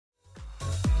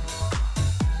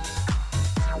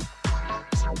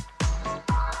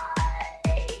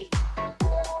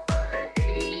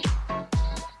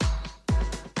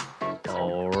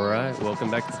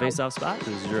back to the Face Off Spot.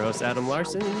 This is your host, Adam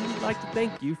Larson, and we'd like to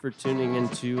thank you for tuning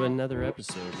into another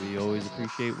episode. We always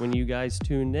appreciate when you guys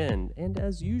tune in. And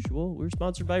as usual, we're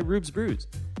sponsored by Rube's Brews.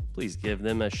 Please give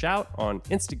them a shout on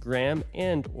Instagram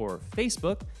and or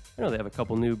Facebook. I know they have a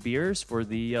couple new beers for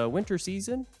the winter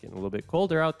season. Getting a little bit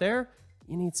colder out there.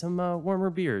 You need some warmer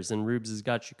beers, and Rube's has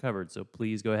got you covered. So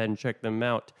please go ahead and check them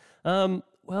out.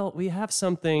 Well, we have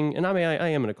something, and I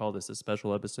am going to call this a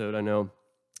special episode. I know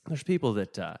there's people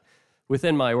that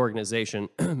within my organization,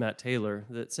 Matt Taylor,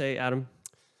 that say, Adam,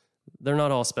 they're not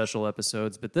all special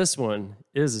episodes, but this one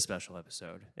is a special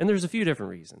episode. And there's a few different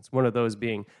reasons. One of those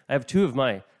being I have two of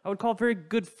my, I would call very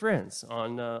good friends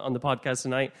on the podcast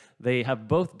tonight. They have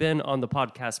both been on the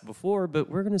podcast before, but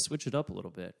we're going to switch it up a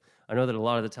little bit. I know that a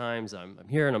lot of the times I'm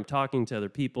here and I'm talking to other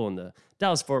people in the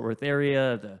Dallas-Fort Worth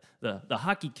area, the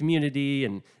hockey community,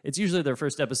 and it's usually their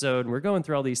first episode, and we're going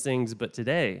through all these things, but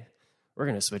today we're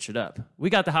going to switch it up. We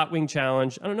got the Hot Wing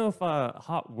Challenge. I don't know if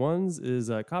Hot Ones is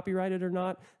copyrighted or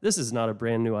not. This is not a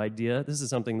brand new idea. This is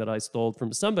something that I stole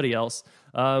from somebody else.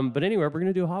 But anyway, we're going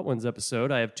to do a Hot Ones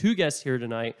episode. I have two guests here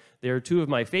tonight. They are two of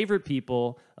my favorite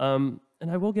people. And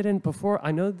I will get in before.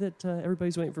 I know that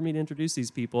everybody's waiting for me to introduce these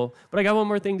people, but I got one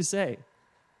more thing to say.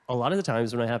 A lot of the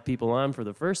times when I have people on for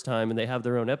the first time and they have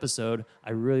their own episode,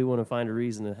 I really want to find a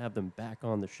reason to have them back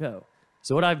on the show.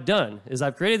 So what I've done is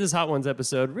I've created this Hot Ones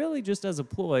episode really just as a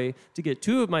ploy to get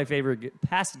two of my favorite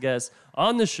past guests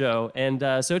on the show.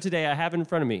 And so today I have in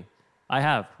front of me, I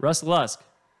have Russ Lusk.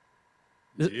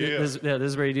 This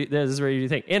is where you do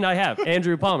things. And I have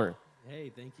Andrew Palmer.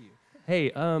 Hey, thank you.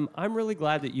 Hey, I'm really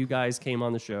glad that you guys came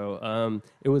on the show.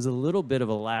 It was a little bit of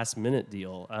a last-minute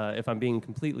deal, if I'm being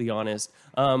completely honest.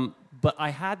 But I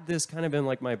had this kind of in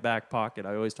like my back pocket.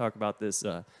 I always talk about this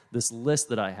this list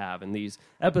that I have and these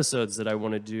episodes that I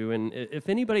want to do. And if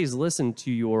anybody's listened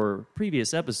to your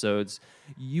previous episodes,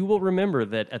 you will remember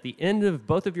that at the end of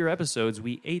both of your episodes,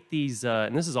 we ate these,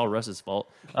 and this is all Russ's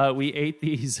fault. We ate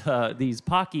these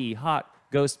Pocky hot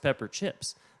ghost pepper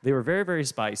chips. They were very, very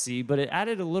spicy, but it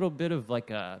added a little bit of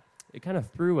like it kind of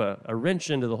threw a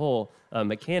wrench into the whole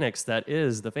mechanics that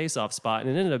is the face-off spot, and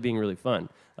it ended up being really fun.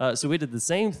 So we did the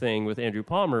same thing with Andrew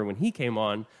Palmer when he came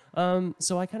on.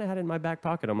 So I kind of had it in my back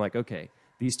pocket. I'm like, okay,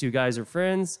 these two guys are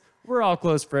friends. We're all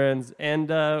close friends, and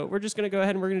we're just going to go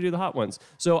ahead and we're going to do the Hot Ones.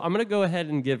 So I'm going to go ahead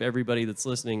and give everybody that's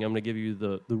listening, I'm going to give you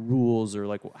the rules or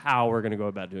like how we're going to go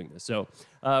about doing this. So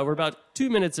we're about 2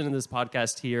 minutes into this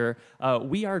podcast here.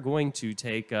 We are going to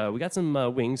take, we got some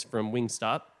wings from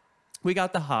Wingstop. We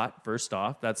got the hot, first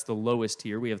off. That's the lowest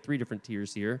tier. We have 3 different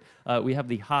tiers here. We have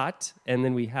the hot, and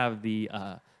then we have the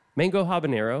mango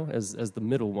habanero as the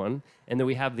middle one. And then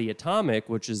we have the atomic,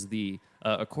 which is the,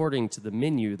 according to the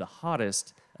menu, the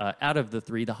hottest out of the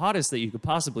 3, the hottest that you could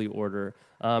possibly order.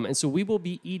 And so we will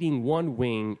be eating one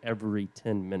wing every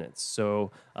 10 minutes.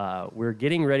 So we're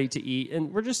getting ready to eat,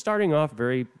 and we're just starting off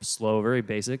very slow, very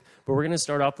basic. But we're going to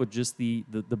start off with just the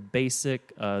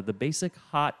basic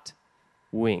hot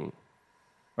wing.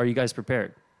 Are you guys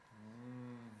prepared?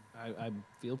 I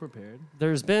feel prepared.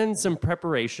 There's been some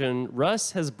preparation.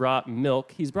 Russ has brought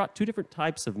milk. He's brought 2 different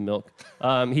types of milk.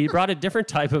 He brought a different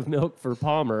type of milk for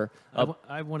Palmer.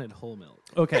 I wanted whole milk.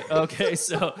 Okay.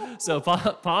 So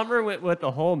Palmer went with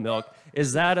the whole milk.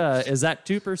 Is that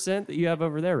 2% that you have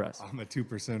over there, Russ? I'm a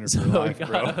 2%er for life,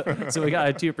 bro. So we got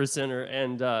a 2%er,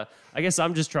 and I guess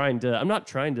I'm not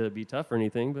trying to be tough or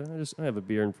anything, but I have a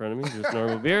beer in front of me, just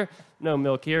normal beer, no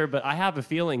milk here, but I have a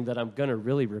feeling that I'm gonna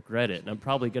really regret it, and I'm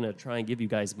probably gonna try and give you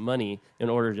guys money in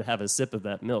order to have a sip of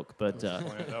that milk. But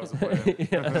that was the plan.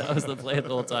 yeah, that was the plan the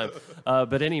whole time.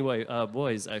 But anyway,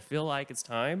 boys, I feel like it's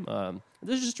time.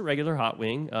 This is just a regular hot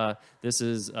wing. This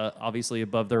is obviously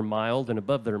above their mild and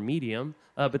above their medium,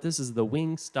 but this is the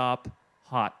Wingstop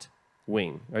hot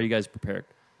wing. Are you guys prepared?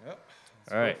 Yep.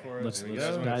 All right. Let's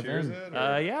Dive dive in.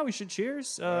 Yeah, we should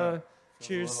cheers.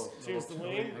 Cheers the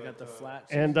wing. I got the flat.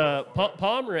 And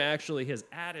Palmer actually has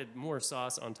added more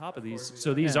sauce on top of these.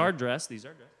 So these are dressed. They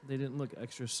didn't look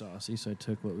extra saucy, so I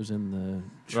took what was in the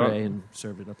tray and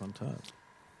served it up on top.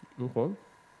 Okay.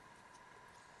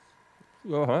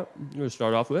 Go hot. You're going to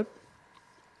start off with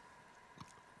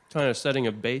kind of setting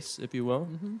a base, if you will.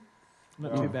 Mm-hmm.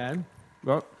 Not too bad.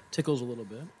 Well, Tickles a little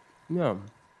bit. yeah.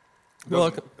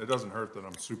 It doesn't hurt that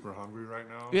I'm super hungry right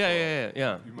now.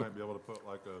 Yeah. You might be able to put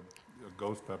like a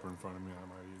ghost pepper in front of me. I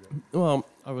might eat it. Well,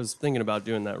 I was thinking about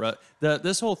doing that. Right?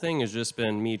 This whole thing has just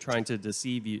been me trying to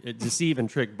deceive and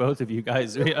trick both of you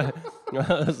guys. I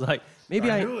was like, maybe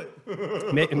I knew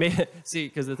it. See,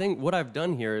 because what I've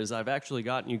done here is I've actually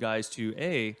gotten you guys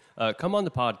to come on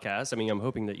the podcast. I mean, I'm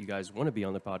hoping that you guys want to be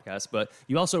on the podcast, but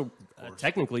you also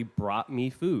technically brought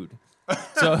me food.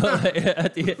 So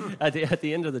at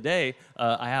the end of the day,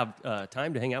 I have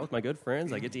time to hang out with my good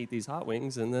friends. I get to eat these hot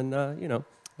wings, and then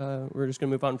we're just going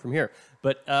to move on from here.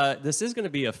 But this is going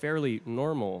to be a fairly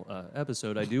normal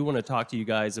episode. I do want to talk to you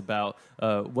guys about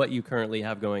what you currently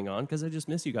have going on, because I just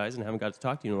miss you guys and haven't got to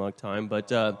talk to you in a long time.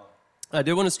 But I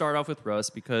did want to start off with Russ,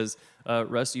 because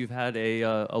Russ, you've had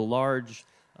a large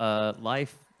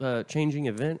life changing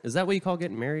event. Is that what you call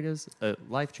getting married? Is a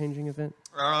life changing event?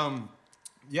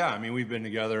 Yeah, I mean, we've been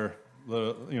together, a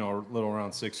little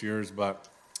around 6 years, but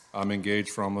I'm engaged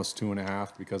for almost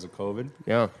 2.5 because of COVID.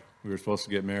 Yeah. We were supposed to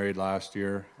get married last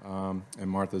year in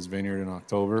Martha's Vineyard in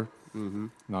October. Mm-hmm.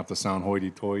 Not to sound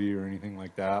hoity-toity or anything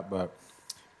like that, but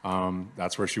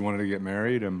that's where she wanted to get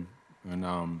married, and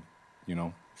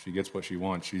she gets what she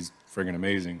wants. She's friggin'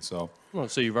 amazing. So. Well,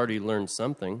 so you've already learned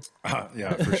something.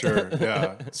 Yeah, for sure.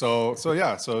 Yeah. So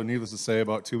needless to say,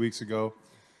 about 2 weeks ago,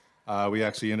 we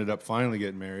actually ended up finally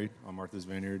getting married on Martha's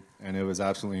Vineyard, and it was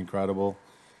absolutely incredible.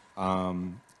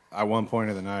 At one point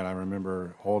of the night, I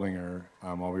remember holding her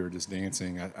while we were just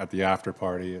dancing at the after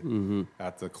party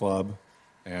at the club,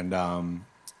 and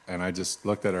I just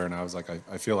looked at her and I was like,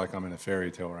 I feel like I'm in a fairy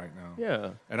tale right now. Yeah.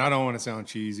 And I don't want to sound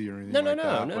cheesy or anything like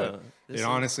that. No. But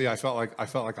honestly, I felt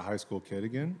like a high school kid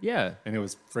again. Yeah. And it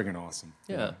was friggin' awesome.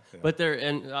 Yeah. But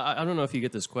I don't know if you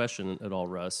get this question at all,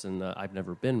 Russ, and I've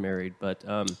never been married, but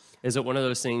is it one of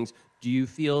those things, do you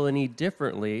feel any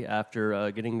differently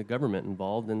after getting the government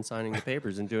involved and signing the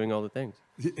papers and doing all the things?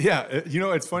 Yeah,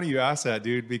 it's funny you asked that,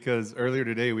 dude, because earlier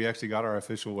today we actually got our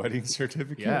official wedding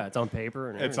certificate. Yeah, it's on paper.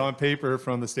 And it's on paper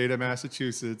from the state of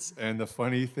Massachusetts. And the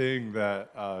funny thing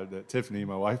that Tiffany,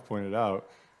 my wife, pointed out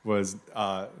was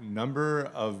number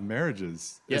of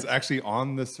marriages is actually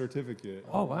on the certificate.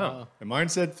 Oh, wow. And mine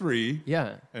said 3.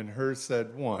 Yeah. And hers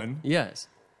said 1. Yes.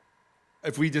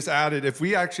 If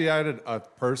we actually added a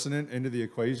person into the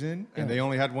equation and they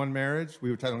only had 1 marriage,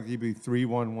 we would technically be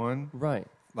 311. Right.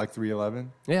 Like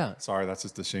 311? Yeah. Sorry, that's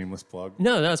just a shameless plug.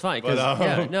 No, that's fine. But,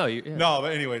 No,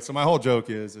 but anyway, so my whole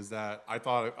joke is that I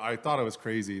thought it was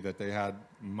crazy that they had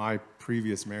my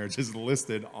previous marriages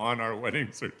listed on our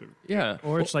wedding certificate. Yeah.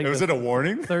 Or it's like Was it a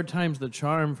warning? third time's the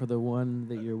charm for the one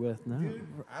that you're with now.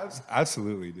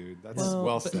 Absolutely, dude. That's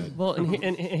well said. Well,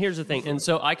 and here's the thing. And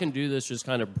so I can do this just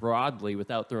kind of broadly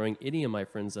without throwing any of my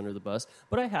friends under the bus.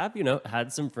 But I have,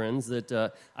 had some friends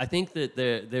that I think that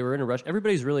they were in a rush.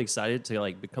 Everybody's really excited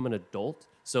to become an adult.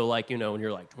 So when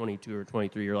you're 22 or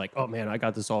 23, you're like, oh man, I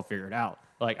got this all figured out.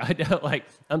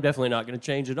 I'm definitely not going to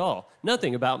change at all.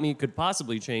 Nothing about me could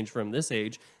possibly change from this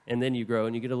age. And then you grow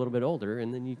and you get a little bit older,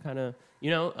 and then you kind of,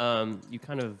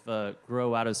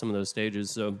 grow out of some of those stages.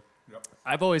 So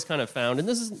I've always kind of found, and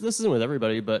this isn't with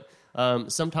everybody, but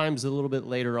sometimes a little bit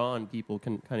later on, people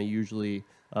can kind of usually,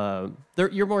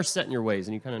 you're more set in your ways,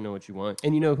 and you kind of know what you want,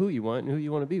 and you know who you want and who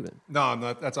you want to be with. No,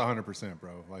 that's 100%,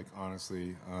 bro.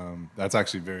 Honestly, that's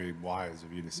actually very wise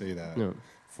of you to say that. No.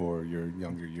 For your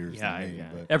younger years than me. Yeah.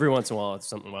 But every once in a while, it's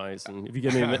something wise, and if you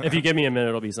give me a minute,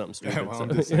 it'll be something stupid. Yeah, well,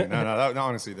 I'm just saying. No,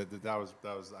 honestly, that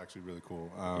was actually really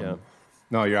cool.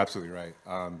 No, you're absolutely right.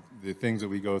 The things that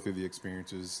we go through, the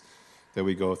experiences that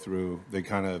we go through, they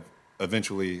kind of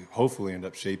eventually, hopefully, end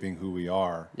up shaping who we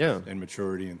are. Yeah. And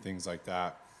maturity and things like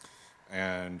that.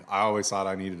 And I always thought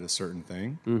I needed a certain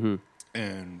thing,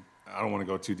 and I don't want to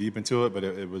go too deep into it, but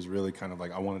it was really kind of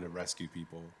like I wanted to rescue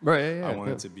people. Right. Yeah, I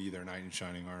wanted to be their knight in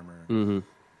shining armor.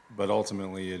 But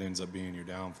ultimately, it ends up being your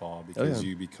downfall because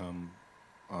you become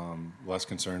less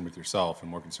concerned with yourself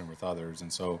and more concerned with others.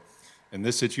 And so, in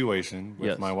this situation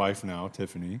with my wife now,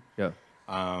 Tiffany,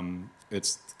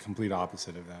 it's the complete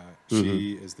opposite of that.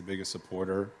 She is the biggest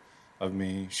supporter of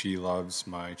me. She loves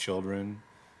my children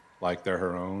like they're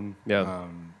her own. Yeah.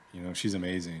 She's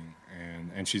amazing,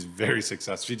 and she's very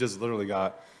successful. She just literally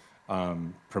got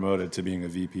promoted to being a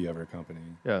VP of her company.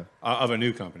 Yeah. Of a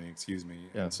new company, excuse me.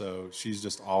 Yeah. And so she's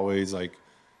just always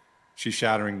she's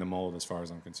shattering the mold as far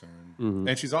as I'm concerned.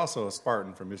 And she's also a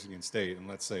Spartan from Michigan State, and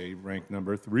let's say ranked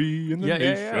number 3 in the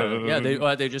nation.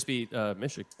 Yeah, they just beat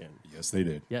Michigan. Yes, they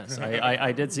did. Yes,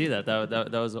 I did see that.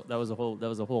 That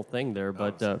was a whole thing there.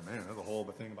 But man, that's a whole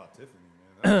thing about Tiffany.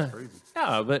 That's crazy.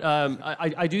 Yeah, but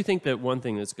I do think that one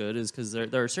thing that's good is because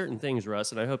there are certain things,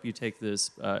 Russ, and I hope you take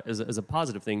this as a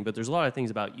positive thing, but there's a lot of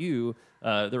things about you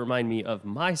that remind me of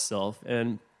myself.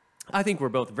 And I think we're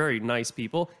both very nice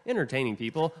people, entertaining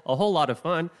people, a whole lot of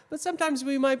fun, but sometimes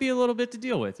we might be a little bit to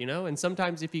deal with, And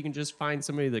sometimes if you can just find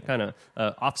somebody that kind of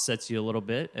offsets you a little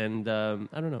bit, and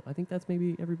I don't know, I think that's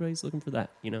maybe everybody's looking for that,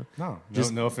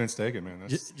 No offense taken, man.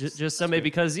 Just somebody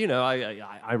because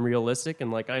I'm realistic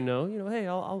and like I know hey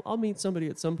I'll meet somebody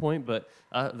at some point, but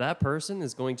that person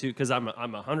is going to, because I'm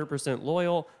 100%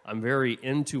 loyal. I'm very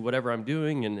into whatever I'm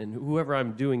doing and whoever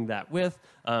I'm doing that with.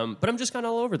 But I'm just kind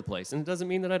of all over the place, and it doesn't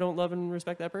mean that I don't love and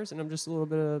respect that person. I'm just a little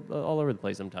bit all over the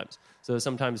place sometimes. So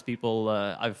sometimes people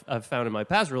I've found in my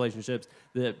past relationships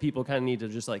that people kind of need to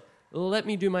just like let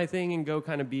me do my thing and go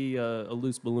kind of be a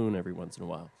loose balloon every once in a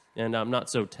while. And I'm not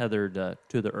so tethered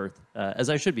to the earth as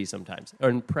I should be sometimes,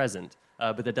 or present.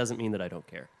 But that doesn't mean that I don't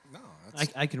care. No,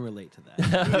 I can relate to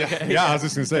that. yeah, I was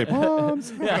just gonna say,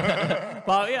 Palms.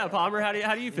 Palmer, how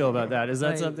do you feel about that? Is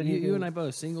that something you and I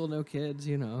both single, no kids?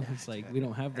 It's like we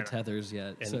don't have the tethers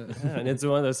yet. And it's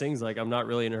one of those things. Like I'm not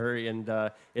really in a hurry, and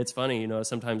it's funny.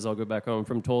 Sometimes I'll go back home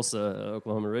from Tulsa,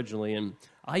 Oklahoma, originally, and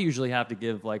I usually have to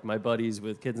give like my buddies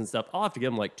with kids and stuff. I'll have to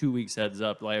give them like 2 weeks heads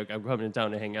up. Like I'm coming in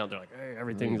town to hang out. They're like, hey,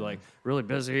 everything's like really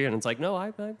busy, and it's like, no,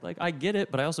 I get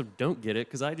it, but I also don't get it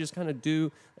because I just kind of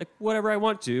do like whatever I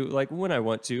want to, like when I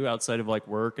want to, outside of like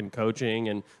work and coaching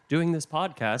and doing this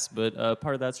podcast. But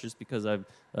part of that's just because I've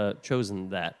chosen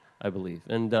that, I believe,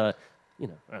 and I don't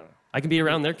know. I can be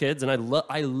around their kids, and I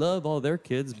love all their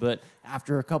kids, but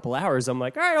after a couple hours, I'm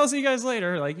like, all right, I'll see you guys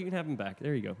later. Like you can have them back.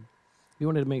 There you go. You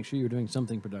wanted to make sure you were doing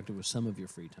something productive with some of your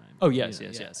free time. Oh yes.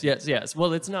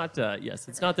 Well, it's not.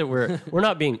 It's not that we're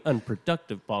not being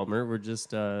unproductive, Palmer. We're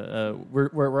just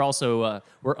we're also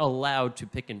we're allowed to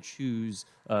pick and choose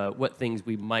what things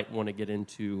we might want to get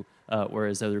into,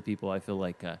 whereas other people, I feel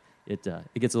like it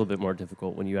gets a little bit more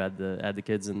difficult when you add the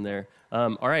kids in there.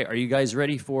 All right, are you guys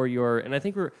ready for your? And I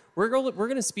think we're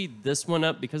going to speed this one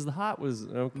up because the hot was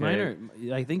okay.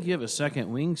 I think you have a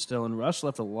second wing still, and Russ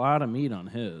left a lot of meat on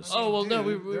his. Oh well, no,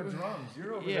 they're drums.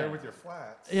 You're over there with your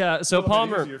flats. Yeah, so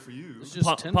Palmer, for you.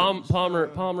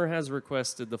 Palmer has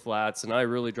requested the flats, and I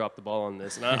really dropped the ball on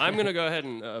this. And I'm going to go ahead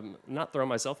and not throw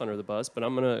myself under the bus, but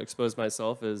I'm going to expose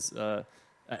myself as.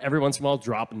 Every once in a while,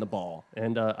 dropping the ball.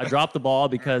 And I dropped the ball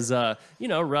because,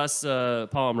 Russ,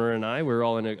 Palmer, and I were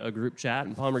all in a group chat,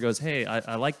 and Palmer goes, hey,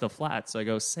 I like the flats. I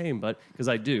go, same, but because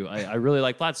I do. I really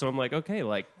like flats. So I'm like, okay,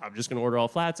 like, I'm just going to order all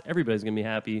flats. Everybody's going to be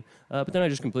happy. But then I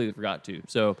just completely forgot to.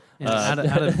 So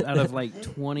out of like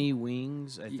 20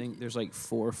 wings, I think there's like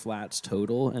 4 flats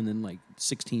total, and then like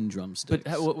 16 drumsticks.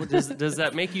 But does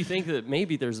that make you think that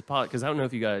maybe there's a pot? Because I don't know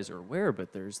if you guys are aware,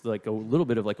 but there's like a little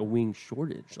bit of like a wing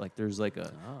shortage. Like there's like a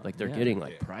they're getting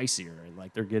like pricier, and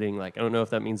like they're getting like, I don't know if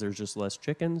that means there's just less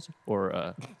chickens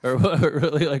or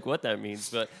really like what that means.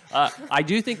 But I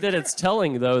do think that it's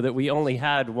telling though that we only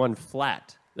had one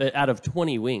flat out of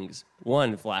 20 wings,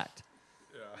 one flat.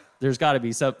 There's got to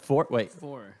be some 4. Wait,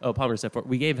 4. Oh, Palmer said 4.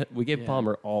 We gave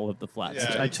Palmer all of the flats.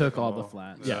 Yeah, I took all the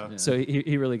flats. Yeah. So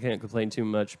he really can't complain too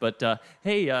much. But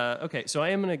hey, okay. So I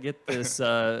am gonna get this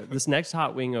this next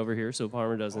hot wing over here, so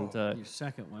Palmer doesn't. Your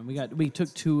second one. We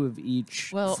took 2 of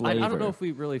each. Well, I flavor. don't know if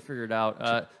we really figured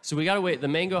out. So we gotta wait. The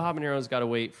mango habanero's got to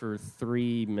wait for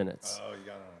 3 minutes. Oh, you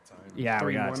got it on a timer. Yeah, 3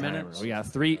 we got more a timer. minutes? We got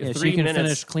 3 Yeah, so 3 you can minutes.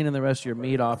 finish cleaning the rest of your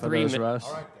meat off of 3 those, min- Russ.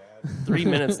 All right, Dad. 3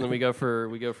 minutes, and then we go for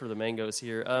the mangoes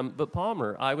here. But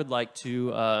Palmer, I would like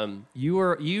to. You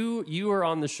were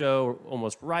on the show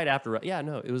almost right after. Yeah,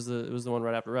 no, it was the one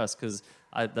right after Russ, because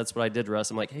that's what I did to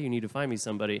Russ. I'm like, hey, you need to find me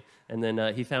somebody, and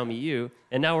then he found me you,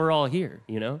 and now we're all here.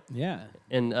 Yeah.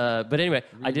 And but anyway,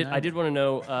 I did want to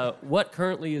know what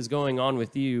currently is going on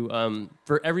with you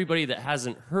for everybody that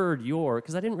hasn't heard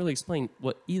because I didn't really explain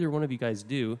what either one of you guys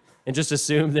do, and just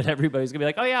assume that everybody's gonna be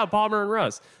like, oh yeah, Palmer and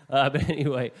Russ. But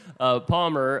anyway,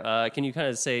 Palmer, can you kind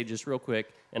of say just real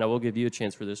quick, and I will give you a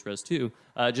chance for this, Russ, too,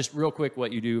 just real quick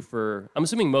what you do for. I'm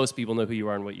assuming most people know who you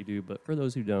are and what you do, but for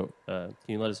those who don't, can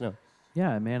you let us know?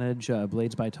 Yeah, I manage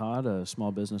Blades by Todd, a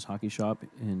small business hockey shop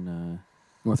in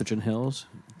North Richland Hills,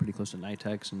 pretty close to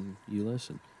NITEX and Euless.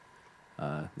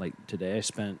 And like today, I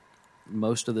spent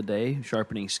most of the day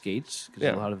sharpening skates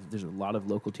because there's a lot of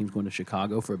local teams going to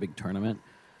Chicago for a big tournament.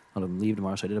 A lot of them leave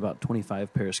tomorrow, so I did about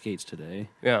 25 pair of skates today.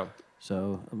 Yeah.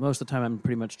 So most of the time, I'm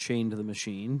pretty much chained to the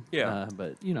machine. Yeah.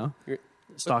 But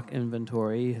stock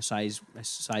inventory. I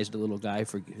sized a little guy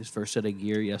for his first set of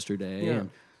gear yesterday. Yeah. And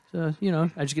so,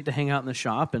 I just get to hang out in the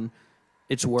shop, and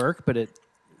it's work, but it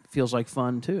feels like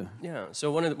fun too. Yeah.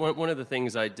 So one of the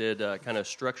things I did kind of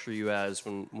structure you as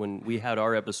when we had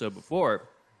our episode before,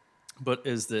 but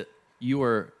is that you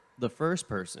were the first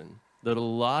person that a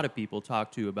lot of people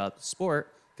talk to about the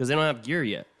sport because they don't have gear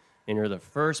yet, and you're the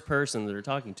first person that they're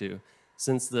talking to.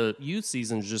 since the youth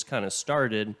season's just kind of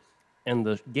started and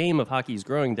the game of hockey is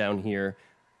growing down here,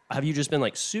 have you just been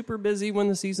like super busy when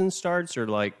the season starts, or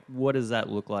like what does that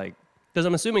look like? Because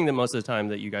I'm assuming that most of the time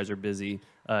that you guys are busy,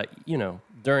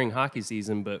 during hockey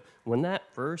season, but when that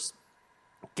first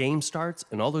game starts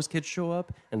and all those kids show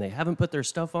up and they haven't put their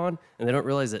stuff on and they don't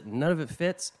realize that none of it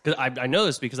fits. Because I know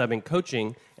this because I've been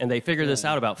coaching and they figure this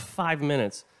out about 5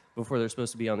 minutes before they're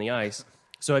supposed to be on the ice.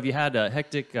 So have you had a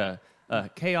hectic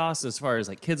chaos as far as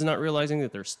like kids not realizing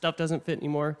that their stuff doesn't fit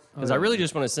anymore? Because I really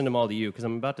just want to send them all to you because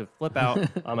I'm about to flip out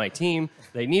on my team.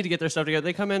 They need to get their stuff together.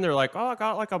 They come in, they're like, oh, I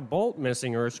got like a bolt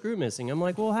missing or a screw missing. I'm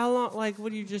like, well, how long? Like,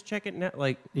 what do you just check it now?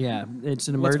 Like, Yeah, it's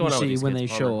an What's going on with emergency these when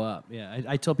kids, they Palmer? show up. Yeah,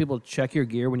 I tell people check your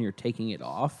gear when you're taking it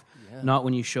off, not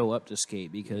when you show up to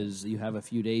skate, because you have a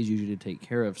few days usually to take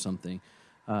care of something.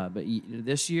 But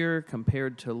this year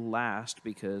compared to last,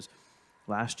 because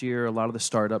last year a lot of the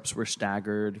startups were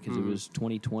staggered because it was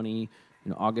 2020,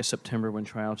 August, September when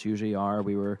tryouts usually are.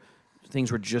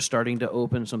 Things were just starting to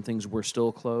open. Some things were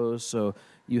still closed. So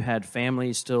you had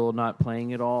families still not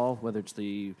playing at all, whether it's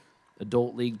the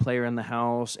adult league player in the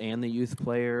house and the youth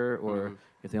player, or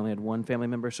if they only had one family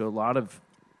member. So a lot of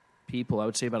people, I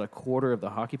would say about a quarter of the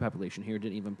hockey population here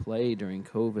didn't even play during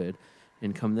COVID.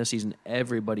 And come this season,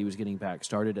 everybody was getting back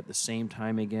started at the same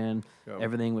time again. Yeah.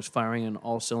 Everything was firing on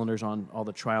all cylinders. All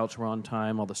the tryouts were on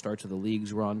time. All the starts of the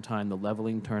leagues were on time. The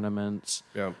leveling tournaments.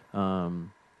 Yeah.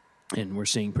 And we're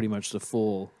seeing pretty much the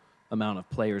full amount of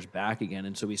players back again.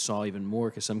 And so we saw even more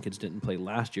because some kids didn't play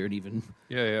last year, and even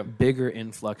bigger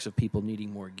influx of people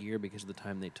needing more gear because of the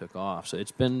time they took off. So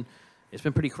it's been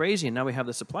pretty crazy. And now we have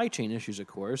the supply chain issues, of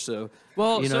course. So,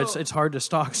 it's hard to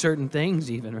stock certain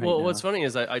things even right now. Well, what's funny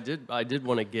is I did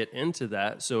want to get into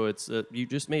that. So it's you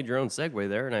just made your own segue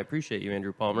there, and I appreciate you,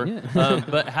 Andrew Palmer. Yeah.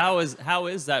 But how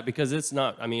is that? Because it's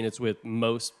not. I mean, it's with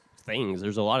most things.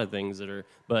 There's a lot of things that are.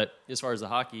 But as far as the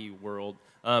hockey world,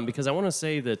 because I want to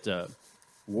say that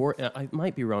I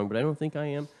might be wrong, but I don't think I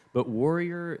am. But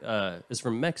Warrior is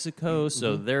from Mexico,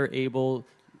 so they're able.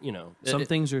 Some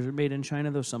things are made in China,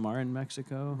 though some are in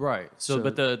Mexico. Right. So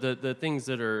but the things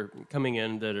that are coming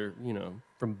in that are,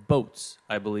 from boats,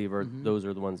 I believe, are those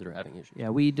are the ones that are having issues. Yeah,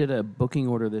 we did a booking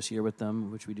order this year with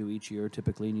them, which we do each year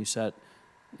typically, and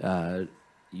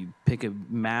you pick a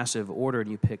massive order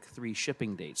and you pick 3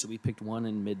 shipping dates. So we picked one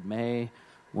in mid-May,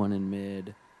 one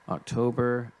in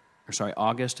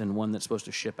August, and one that's supposed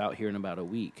to ship out here in about a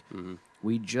week.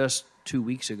 We just 2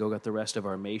 weeks ago got the rest of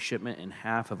our May shipment and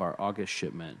half of our August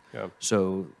shipment. Yeah.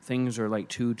 So things are like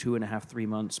 2.5, 3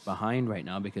 months behind right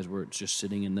now because we're just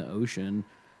sitting in the ocean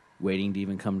waiting to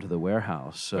even come to the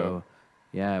warehouse. So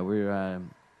we're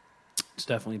it's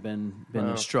definitely been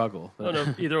a struggle. I don't know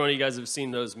if either one of you guys have seen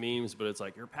those memes, but it's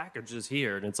like your package is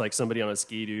here, and it's like somebody on a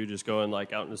ski-doo just going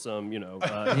like out into some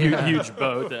huge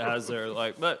boat that has their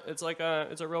but it's like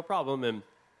it's a real problem. And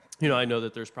I know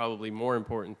that there's probably more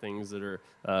important things that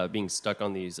are being stuck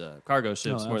on these cargo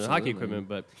ships more than hockey equipment.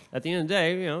 But at the end of the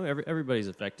day, everybody's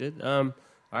affected. All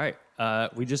right,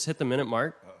 we just hit the minute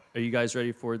mark. Are you guys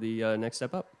ready for the next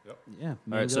step up? Yep. Yeah. All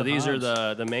right, so these are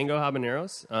the mango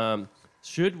habaneros.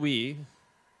 Should we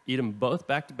eat them both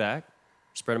back to back,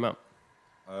 or spread them out?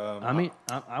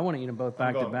 I want to eat them both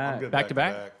back to I'm back. good. Back to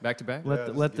back? Back to back?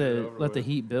 Let the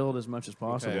heat build as much as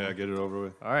possible. Yeah, get it over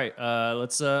with. All right,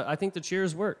 let's. I think the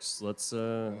cheers works. Let's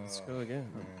go again.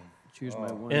 Choose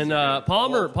my one. And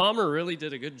Palmer really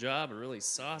did a good job of really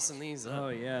saucing these up. Oh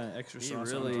yeah, extra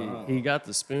sauce. on Really, top. he got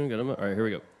the spoon. Got him. All right, here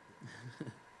we go.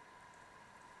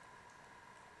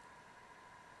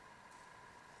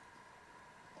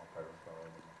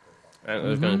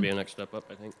 There's going to be a next step up,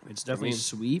 I think. It's definitely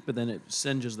sweet, but then it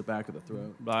singes the back of the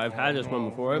throat. But I've had this one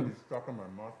before. Stuck in my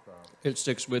mustache. It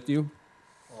sticks with you.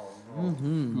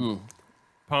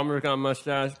 Palmer's got a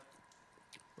mustache.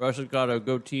 Russ has got a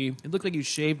goatee. It looked like you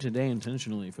shaved today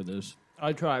intentionally for this.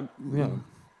 I tried. Yeah.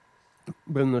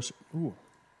 Been this. Ooh.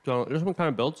 So this one kind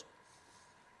of builds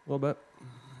a little bit.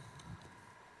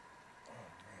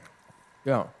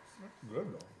 Yeah. Good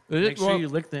though. Make sure you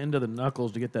lick the end of the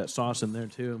knuckles to get that sauce in there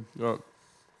too. Yeah.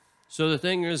 So the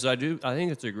thing is, I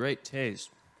think it's a great taste.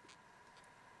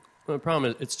 The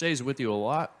problem is, it stays with you a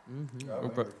lot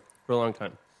for a long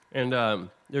time. And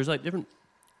there's like different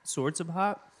sorts of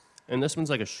hot, and this one's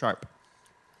like a sharp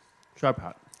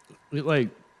hot. It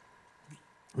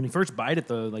when you first bite it,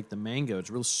 the mango, it's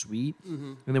real sweet,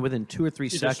 and then within 2 or 3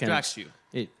 seconds, distracts you.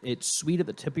 It's sweet at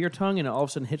the tip of your tongue, and it all of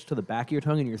a sudden hits to the back of your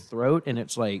tongue and your throat, and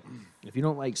it's like, if you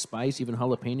don't like spice, even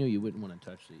jalapeno, you wouldn't want to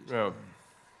touch these. Yeah.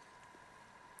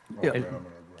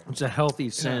 It's a healthy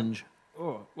singe.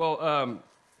 Oh, well,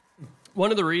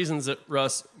 one of the reasons that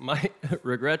Russ might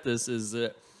regret this is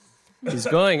that He's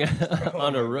going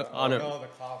on a the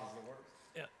cough is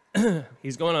the worst.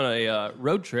 he's going on a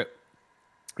road trip.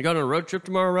 You going on a road trip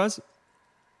tomorrow, Russ?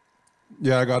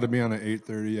 Yeah, I got to be on an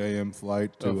 8:30 a.m.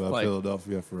 flight to flight.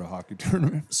 Philadelphia for a hockey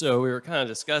tournament. So we were kind of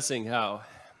discussing how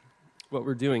what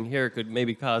we're doing here could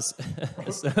maybe cause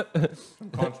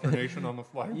Consternation on the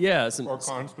flight? yeah, Or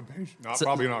constipation?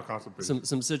 Probably not constipation.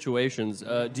 some situations.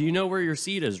 Do you know where your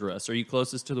seat is, Russ? Are you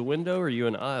closest to the window or are you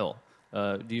an aisle?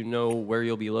 Do you know where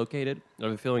you'll be located? I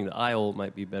have a feeling the aisle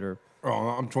might be better. Oh,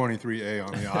 I'm 23A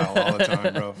on the aisle all the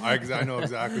time, bro. I know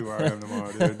exactly where I am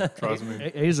tomorrow, dude. Trust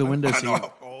me. A's a window I seat.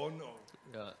 know. Oh, no.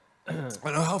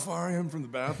 I know how far I am from the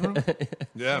bathroom.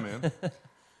 Yeah, man.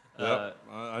 Yep.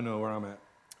 I know where I'm at.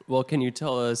 Well, can you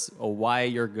tell us why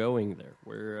you're going there?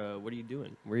 Where? What are you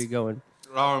doing? Where are you going?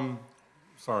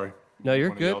 Sorry. No, you're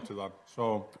I wanna yell good. too loud.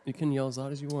 So You can yell as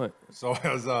loud as you want.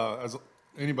 as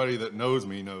anybody that knows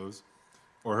me knows,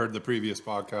 or heard the previous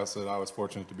podcast that I was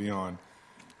fortunate to be on,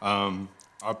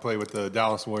 I play with the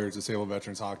Dallas Warriors Disabled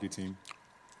Veterans Hockey Team.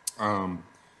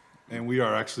 And we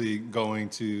are actually going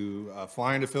to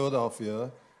fly into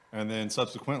Philadelphia and then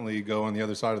subsequently go on the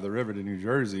other side of the river to New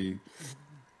Jersey.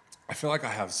 I feel like I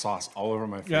have sauce all over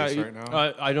my face right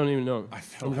now. I don't even know. I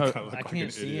feel like I look I like can't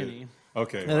an see idiot. any.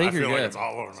 Okay, I think I you're feel like good. it's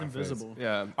all over It's my invisible. face.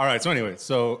 Yeah. All right, so anyway,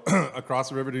 across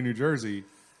the river to New Jersey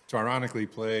to ironically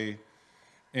play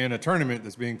in a tournament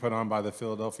that's being put on by the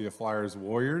Philadelphia Flyers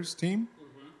Warriors team.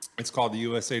 It's called the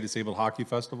USA Disabled Hockey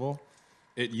Festival.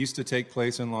 It used to take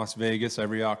place in Las Vegas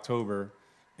every October,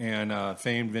 and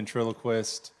famed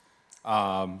ventriloquist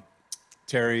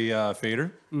Terry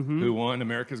Fader, who won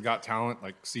America's Got Talent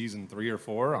like season 3 or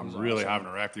 4. I'm really having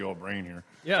to rack the old brain here.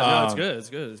 Yeah, no, it's good. It's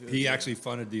good. It's good. He actually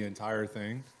funded the entire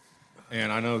thing.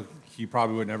 And I know he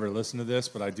probably would never listen to this,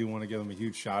 but I do want to give him a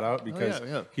huge shout out because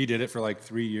yeah. he did it for like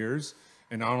 3 years.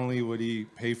 And not only would he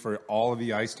pay for all of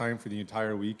the ice time for the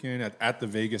entire weekend at the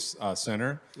Vegas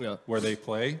Center where they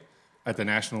play at the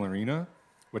National Arena,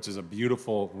 which is a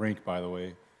beautiful rink, by the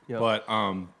way. Yeah. But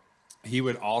he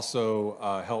would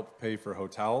also help pay for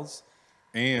hotels,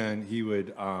 and he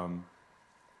would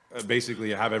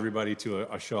basically have everybody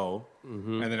to a show.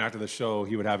 And then after the show,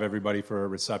 he would have everybody for a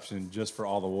reception just for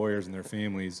all the Warriors and their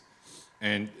families.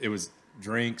 And it was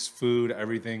drinks, food,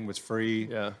 everything was free.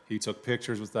 Yeah. He took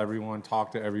pictures with everyone,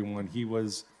 talked to everyone. He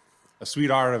was a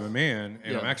sweetheart of a man,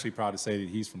 and I'm actually proud to say that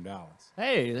he's from Dallas.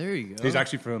 Hey, there you go. He's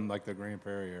actually from like the Grand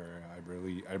Prairie area,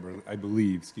 I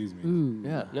believe. Excuse me.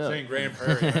 Yeah. No. Saying Grand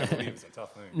Prairie, I believe, is a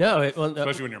tough thing. No.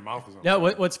 Especially when your mouth is on No.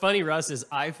 fire. What's funny, Russ, is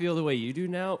I feel the way you do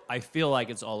now. I feel like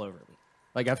it's all over me.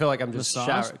 Like I feel like I'm just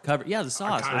sauce? covered. Yeah, the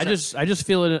sauce. kinda- I just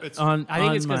feel it on I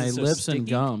think it's 'cause my it's so lips sticky. and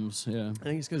gums. Yeah. I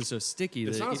think it's because it's so sticky.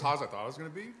 It's that not as hot as I thought it was going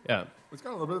to be. Yeah. It's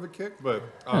got a little bit of a kick, but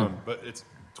it's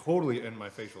totally in my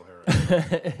facial hair. I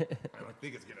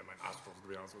think it's getting in my nostrils, to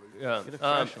be honest with you. Yeah. Get a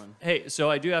fresh one. Hey, so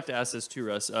I do have to ask this too,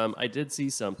 Russ. I did see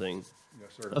something.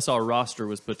 Yes, sir. I saw a roster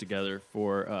was put together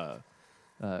for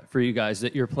you guys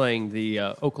that you're playing the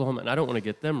Oklahoma, and I don't want to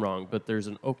get them wrong, but there's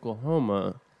an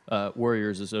Oklahoma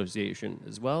Warriors Association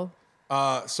as well.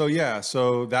 So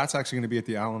that's actually going to be at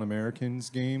the Allen Americans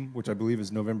game, which I believe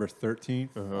is November 13th.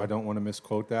 I don't want to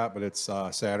misquote that, but it's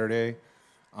Saturday.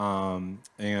 It's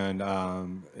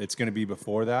going to be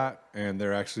before that, and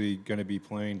they're actually going to be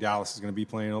playing. Dallas is going to be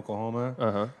playing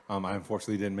Oklahoma. I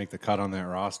unfortunately didn't make the cut on that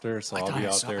roster, so I'll be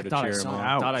out there to cheer them on.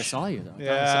 I thought I saw you though.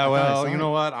 Yeah, well, you know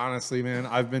what? Honestly, man,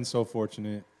 I've been so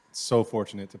fortunate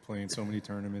to play in so many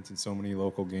tournaments and so many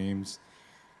local games.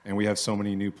 And we have so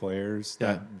many new players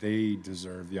that they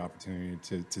deserve the opportunity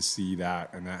to see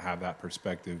that and have that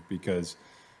perspective because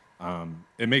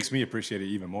it makes me appreciate it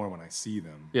even more when I see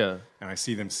them. Yeah. And I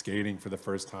see them skating for the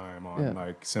first time on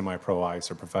like semi-pro ice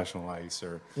or professional ice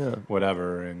or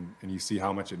whatever. And you see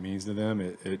how much it means to them.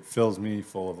 It fills me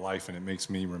full of life and it makes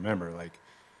me remember like,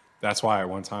 that's why at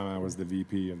one time I was the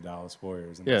VP of Dallas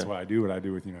Warriors. And that's why I do what I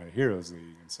do with United Heroes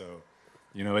League. And so,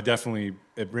 you know,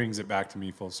 it brings it back to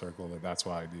me full circle that's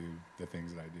why I do the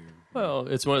things that I do. Well,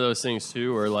 it's one of those things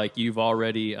too, where like you've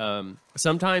already.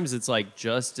 Sometimes it's like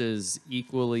just as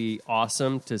equally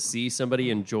awesome to see somebody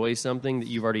enjoy something that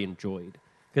you've already enjoyed.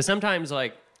 Because sometimes,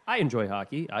 like I enjoy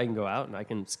hockey, I can go out and I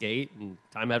can skate and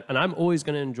and I'm always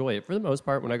going to enjoy it for the most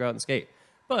part when I go out and skate.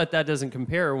 But that doesn't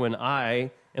compare when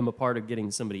I am a part of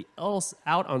getting somebody else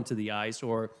out onto the ice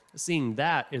or seeing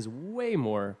that is way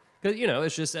more. Because you know,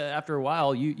 it's just after a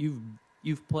while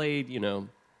you've played, you know,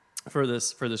 for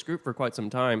this group for quite some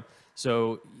time.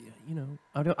 So you know,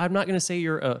 I'm not going to say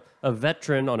you're a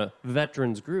veteran on a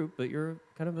veterans group, but you're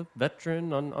kind of a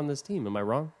veteran on this team. Am I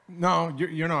wrong? No,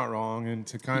 you're not wrong. And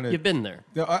to kind of You've been there.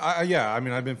 I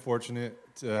mean, I've been fortunate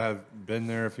to have been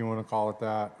there, if you want to call it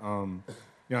that.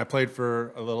 You know, I played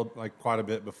for quite a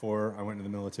bit before I went into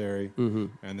the military.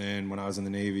 And then when I was in the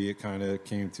Navy, it kind of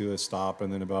came to a stop.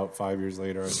 And then about 5 years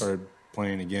later, I started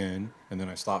playing again. And then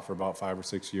I stopped for about 5 or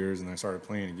 6 years, and I started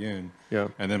playing again. Yeah.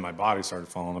 And then my body started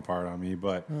falling apart on me.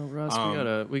 But Oh, Russ,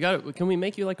 we gotta. Can we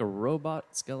make you like a robot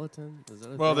skeleton? Is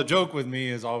that a well, thing? the joke with me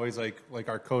is always like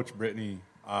our coach Brittany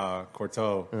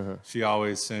Courteau. She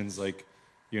always sends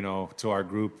to our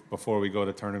group before we go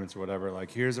to tournaments or whatever.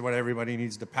 Like, here's what everybody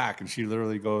needs to pack, and she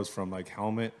literally goes from like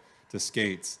helmet to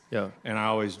skates. Yeah. And I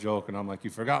always joke, and I'm like, you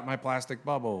forgot my plastic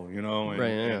bubble, and, Right,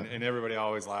 yeah. and everybody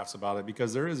always laughs about it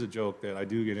because there is a joke that I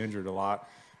do get injured a lot,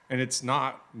 and it's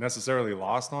not necessarily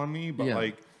lost on me, but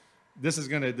Yeah. this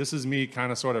is me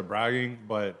kind of sort of bragging,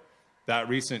 but that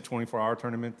recent 24-hour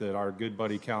tournament that our good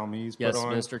buddy Cal Mees Yes, put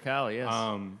on. Mr. Cal. Yes.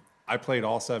 I played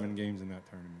all 7 games in that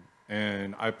tournament,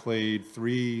 and I played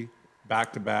 3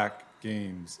 back-to-back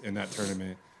games in that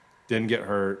tournament. Didn't get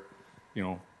hurt,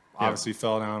 obviously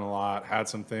fell down a lot, had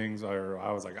some things where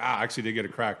I was like, I actually did get a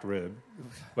cracked rib,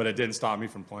 but it didn't stop me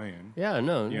from playing. Yeah,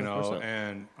 no, You of course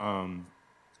know, not.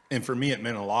 and for me, it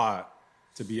meant a lot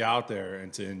to be out there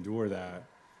and to endure that.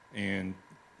 And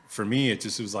for me, it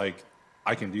just was like,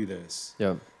 I can do this.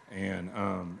 Yeah.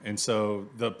 And so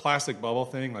the plastic bubble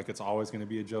thing, like, it's always going to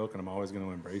be a joke, and I'm always going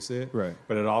to embrace it. Right.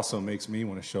 But it also makes me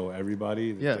want to show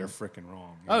everybody that Yeah. they're freaking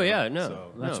wrong. Oh, yeah, no.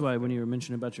 So, That's why when you were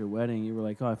mentioning about your wedding, you were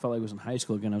like, "Oh, I felt like I was in high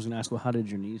school again." I was going to ask, "Well, how did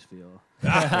your knees feel?"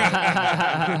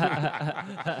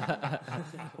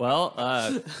 Well,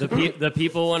 the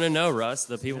people want to know, Russ.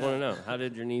 The people want to know. How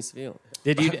did your knees feel?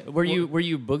 Were you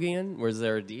boogieing? Was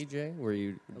there a DJ? Were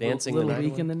you dancing? A little the night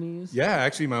weak away? in the knees. yeah,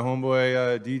 actually, my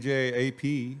homeboy DJ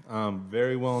AP,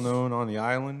 very well known on the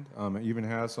island. Even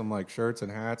has some like shirts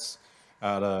and hats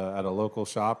at a local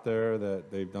shop there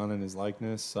that they've done in his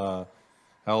likeness.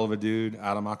 Hell of a dude,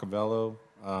 Adam Machiavello.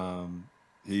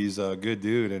 He's a good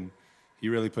dude, and he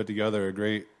really put together a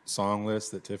great song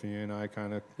list that Tiffany and I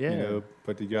kind of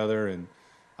put together. And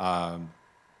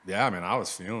yeah, man, I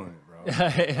was feeling it,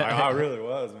 bro. I really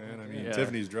was, man. I mean, Yeah.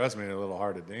 Tiffany's dress made it a little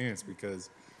hard to dance because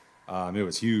it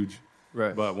was huge.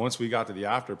 Right. But once we got to the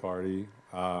after party,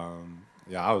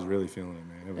 yeah, I was really feeling it,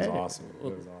 man. It was Hey, awesome.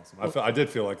 It was awesome. I did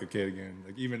feel like a kid again,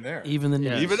 like even there. Even the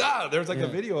knees. Yeah. Even there was like a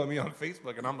video of me on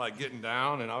Facebook, and I'm like getting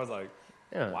down, and I was like,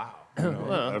 Yeah. wow.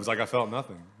 It was like I felt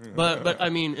nothing. But I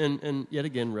mean, and yet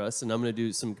again, Russ, and I'm going to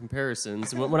do some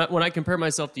comparisons. And when I compare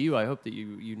myself to you, I hope that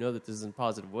you know that this is in a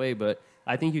positive way. But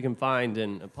I think you can find,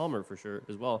 and Palmer for sure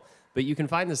as well, but you can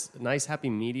find this nice happy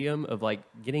medium of like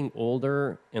getting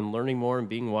older and learning more and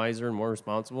being wiser and more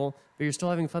responsible, but you're still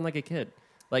having fun like a kid.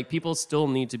 Like, people still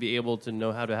need to be able to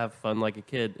know how to have fun like a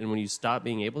kid. And when you stop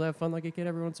being able to have fun like a kid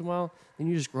every once in a while, then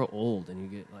you just grow old and you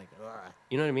get like, ugh.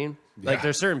 You know what I mean? Like, Yeah.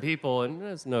 there's certain people, and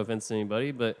that's no offense to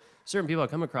anybody, but certain people I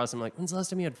come across, I'm like, when's the last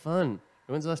time you had fun?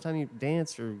 When's the last time you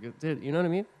danced or did, you know what I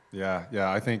mean? Yeah.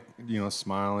 I think,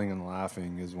 smiling and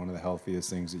laughing is one of the healthiest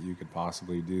things that you could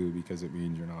possibly do because it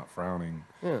means you're not frowning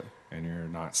Yeah. and you're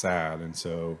not sad. And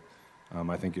so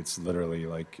I think it's literally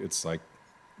like, it's like,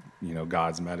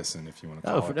 God's medicine, if you want to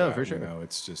call it that. For sure.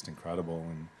 It's just incredible.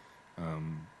 And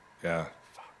yeah,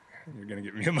 fuck, man, you're going to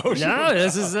get me emotional. No,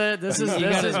 this is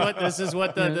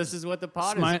what the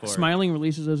pod is for. Smiling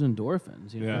releases those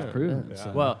endorphins. Yeah. It's proven. Yeah.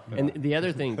 So. Well, and the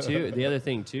other thing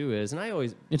too is, and I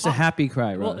always It's a happy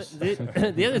cry, Well, Russ.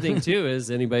 the other thing too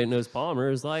is anybody that knows Palmer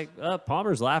is like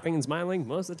Palmer's laughing and smiling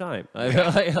most of the time.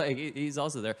 Like, he's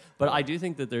also there, but I do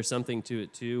think that there's something to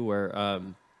it too, where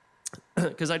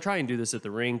because I try and do this at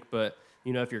the rink, but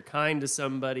if you're kind to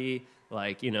somebody,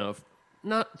 like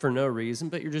not for no reason,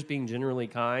 but you're just being generally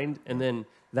kind, and then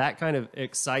that kind of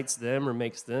excites them or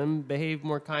makes them behave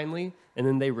more kindly, and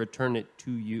then they return it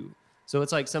to you. So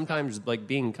it's like sometimes like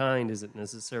being kind isn't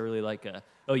necessarily like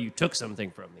oh, you took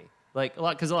something from me. Like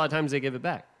because a lot of times they give it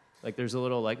back. Like there's a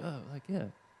little like, oh, like, yeah.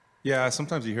 Yeah,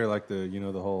 sometimes you hear like the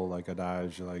whole like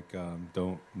adage, like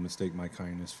don't mistake my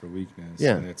kindness for weakness.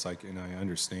 Yeah. And it's like, and I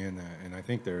understand that, and I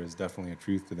think there is definitely a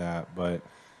truth to that. But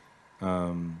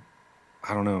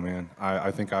I don't know, man. I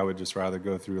think I would just rather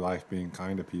go through life being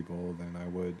kind to people than I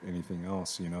would anything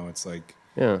else. It's like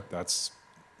that's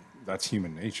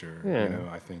human nature.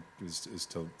 Yeah. I think is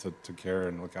to care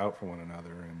and look out for one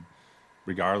another, and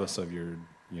regardless of your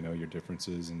your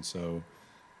differences. And so.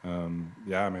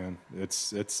 Yeah, man, it's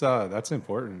that's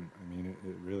important. I mean,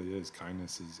 it really is.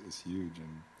 Kindness is huge,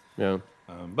 and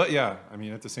But yeah, I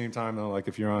mean, at the same time though, like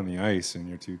if you're on the ice and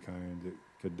you're too kind, it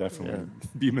could definitely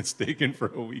be mistaken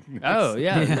for a weakness. Oh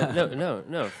yeah,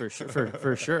 no, for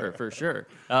sure.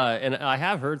 And I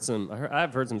have heard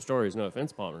some stories. No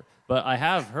offense, Palmer, but I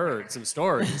have heard some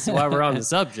stories while we're on the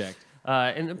subject.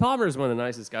 And Palmer is one of the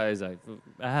nicest guys I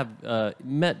have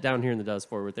met down here in the Dallas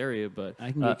Fort Worth area. But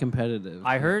I can get competitive.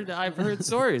 I've heard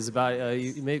stories about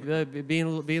you being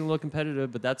a little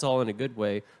competitive, but that's all in a good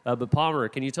way. But Palmer,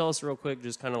 can you tell us real quick,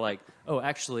 just kind of like,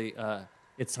 actually,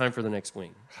 it's time for the next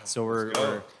wing.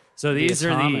 So these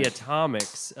are the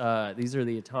atomics. These are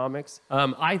the atomics.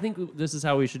 I think this is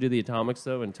how we should do the atomics,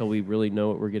 though, until we really know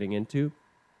what we're getting into.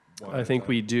 I think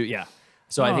we do, yeah.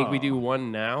 So I think we do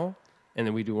one now, and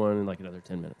then we do one in like another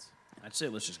 10 minutes. I'd say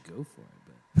let's just go for it.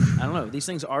 But I don't know. These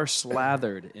things are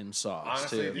slathered in sauce,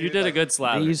 Honestly, too. dude, You did a good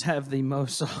slather. These have the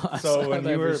most sauce. So when I've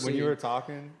you ever were seen.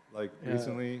 talking, like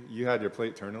recently, you had your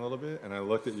plate turn a little bit, and I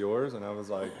looked at yours, and I was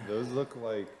like, those look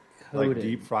like Coated.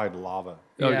 deep fried lava.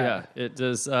 Oh Yeah. yeah, it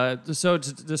does. So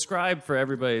to describe for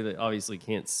everybody that obviously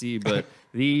can't see, but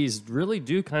these really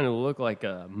do kind of look like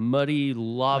a muddy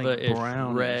lava-ish, Like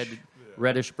brownish.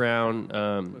 reddish brown.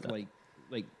 With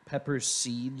like pepper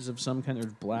seeds of some kind.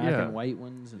 There's black Yeah. and white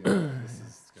ones. And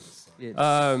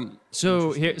it's,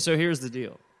 So here's the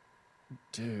deal,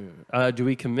 dude. Do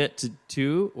we commit to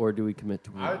 2 or do we commit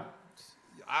to 1?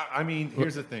 I mean,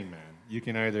 here's the thing, man. You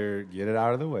can either get it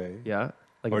out of the way, Yeah,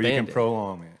 like or a you can Band-Aid.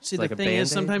 prolong it. see, like the a thing is, Band-Aid?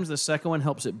 sometimes the second one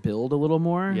helps it build a little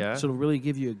more. Yeah. So it'll really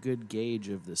give you a good gauge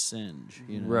of the singe.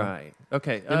 You know? Right.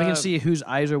 Okay. Then we can see whose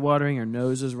eyes are watering or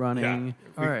nose is running.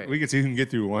 All right. We can see who can get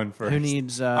through one first. Who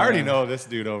needs? I already know this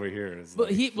dude over here is.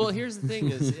 But like- here's the thing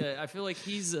is, I feel like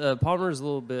he's Palmer's a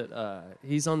little bit.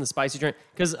 He's on the spicy train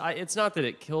because it's not that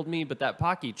it killed me, but that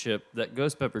Pocky chip, that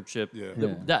ghost pepper chip, Yeah.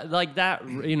 that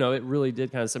it really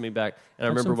did kind of set me back. And I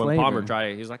Have remember some when Palmer flavor. tried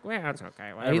it, he was like, "Well, it's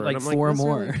okay." Whatever. I ate And like I'm 4 "This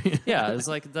more." really-" Yeah, it's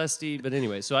like dusty, but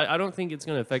anyway. So I don't think it's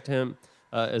going to affect him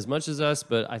as much as us,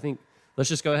 but I think let's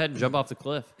just go ahead and jump off the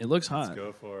cliff. It looks hot.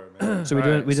 Go for it, man. So we All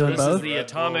doing right, we so doing this both? is the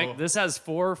atomic. This has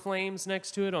 4 flames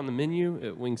next to it on the menu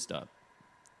at Wingstop.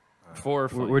 4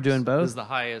 flames. We're doing both? This is the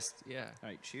highest. Yeah. All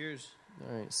right, cheers.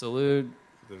 All right. Salute.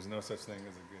 There's no such thing as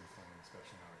a good flame,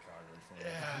 especially not a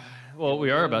Calgary flame. Well, we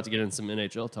are about to get into some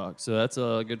NHL talk, so that's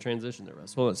a good transition there,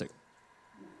 Russ. Hold on a second.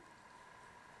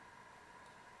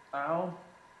 Ow.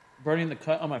 Burning the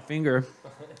cut on my finger.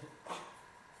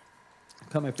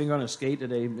 Cut my finger on a skate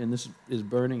today, and this is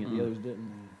burning, and the others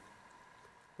didn't.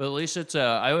 But at least it's.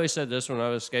 I always said this when I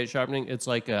was skate sharpening. It's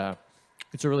like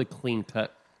it's a really clean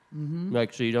cut. Mm-hmm.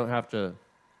 Like so, you don't have to.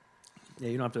 Yeah,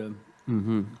 you don't have to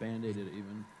Band-Aid it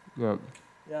even.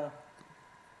 Yeah.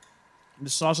 The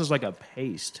sauce is like a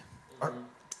paste.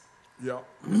 Yeah.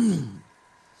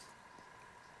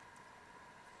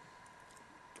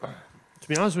 To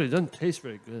be honest with you, it doesn't taste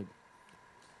very good.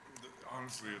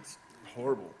 Honestly, it's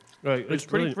horrible. Right. It's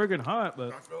pretty friggin' hot,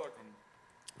 but I feel like I'm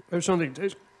There's something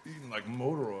tastes. eating like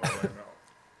motor oil right now.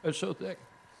 It's so thick.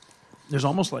 there's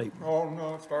almost like Oh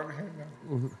no, it's starting to hit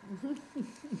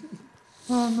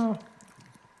now.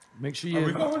 make sure Are we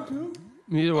you. going to?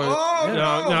 Neither one.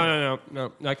 Oh,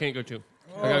 No. I can't go 2.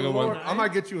 I gotta go 1. I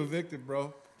might get you evicted,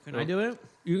 bro. Can I do it?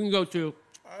 You can go 2.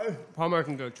 Palmer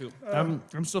can go 2. I'm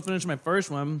still finishing my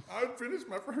first one. I finished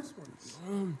my first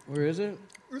one. Where is it?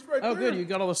 It's right Oh, there. good. You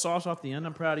got all the sauce off the end.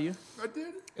 I'm proud of you. I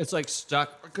did. It's like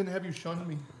stuck. I couldn't have you shun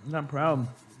me. I'm proud.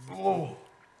 Oh.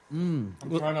 I'm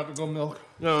trying not to go milk.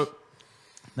 No.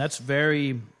 That's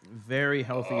very, very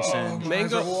healthy singe. My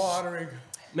eyes are Mango- watering.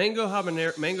 Mango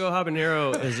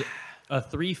habanero is a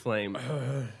 3 flame.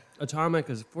 Atomic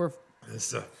is 4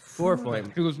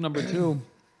 flame. Here goes number 2.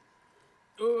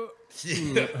 It's.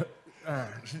 that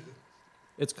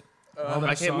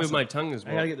I can't move sauce- my tongue as I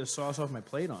gotta well. get the sauce off my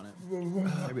plate on it.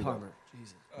 Palmer.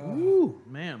 Jesus. Ooh,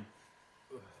 man.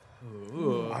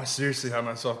 I seriously had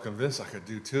myself convinced I could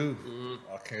do 2.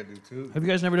 I can't do 2. Have you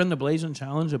guys never done the Blazing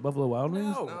Challenge at Buffalo Wild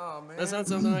Wings? No, man. That's not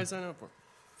something I signed up for.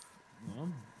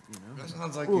 That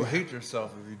sounds like you hate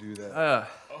yourself if you do that.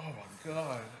 Oh my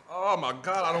god. Oh my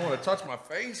god. I don't want to touch my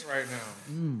face right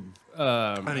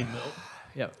now. I need milk.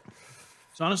 Yeah.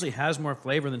 This honestly has more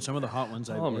flavor than some of the hot ones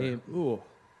I've Palmer. ate. Ooh.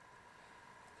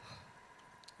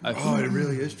 Oh, it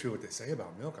really is true what they say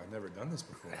about milk. I've never done this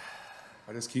before.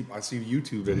 I see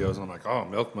YouTube videos and I'm like, oh,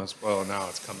 milk must, well, now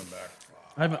it's coming back.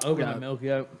 I haven't opened that milk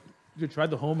yet. You tried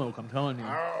the whole milk, I'm telling you.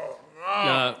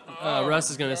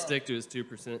 Russ is gonna stick to his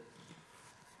 2%.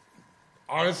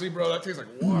 Honestly, bro, that tastes like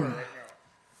water right now.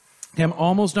 Okay, I'm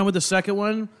almost done with the second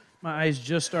one. My eyes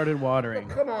just started watering.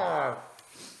 Come on.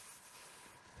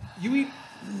 You eat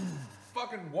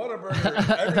fucking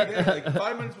Whataburger every day. Like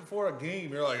 5 minutes before a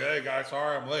game, you're like, hey guys,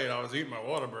 sorry I'm late. I was eating my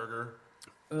Whataburger.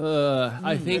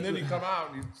 I think And then you come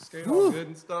out and you skate all good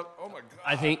and stuff. Oh my god.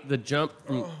 I think the jump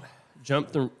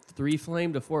from 3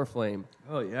 flame to 4 flame.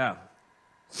 Oh yeah.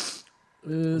 Is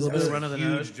little bit of run of the huge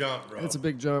nose. jump, bro. It's a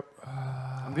big jump.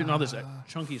 I'm getting all this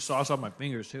chunky sauce off my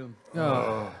fingers too.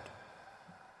 Oh.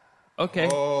 Okay.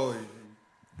 Holy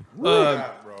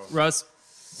crap, bro. Russ,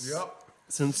 Yep.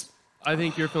 since I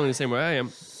think you're feeling the same way I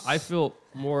am, I feel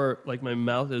more like my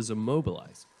mouth is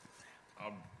immobilized.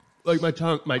 Like my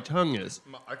tongue is.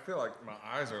 I feel like my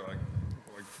eyes are like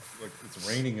it's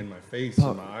raining in my face,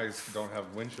 and my eyes don't have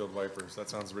windshield wipers. That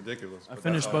sounds ridiculous. I but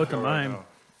finished that's how I both of feel right mine. now.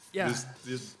 Yeah.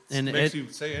 This And makes it- you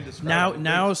say indescribable.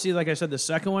 Now, see, like I said, the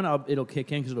second one, it'll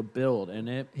kick in because it'll build, and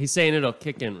it. He's saying it'll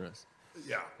kick in, Russ.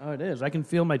 Yeah. Oh, it is. I can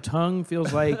feel my tongue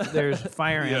feels like there's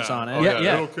fire ants on it. Oh, Yeah,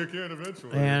 yeah. It'll kick in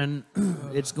eventually. And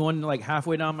it's going like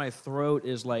halfway down my throat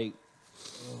is like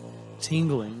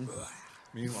tingling.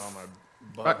 Meanwhile,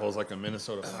 my butthole's like a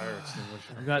Minnesota fire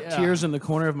extinguisher. I've got Yeah. tears in the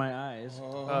corner of my eyes.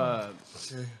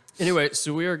 Anyway,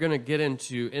 so we are going to get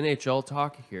into NHL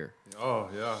talk here. Oh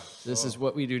yeah. This is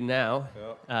what we do now,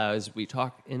 as we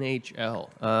talk NHL.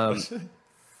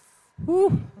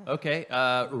 Whew. Okay,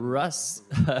 Russ,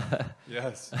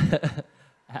 Yes.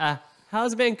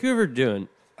 how's Vancouver doing?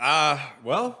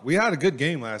 Well, we had a good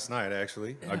game last night,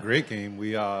 actually. A great game.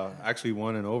 We actually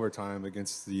won in overtime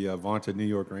against the vaunted New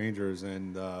York Rangers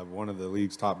and one of the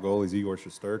league's top goalies, Igor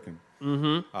Shesterkin.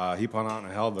 Mm-hmm. He put on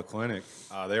a hell of a clinic.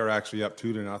 They were actually up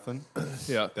 2-0.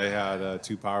 Yeah. They had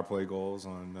 2 power play goals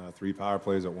on 3 power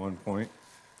plays at one point.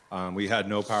 We had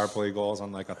no power play goals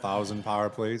on like 1,000 power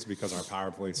plays because our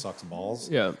power play sucks balls.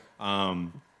 Yeah.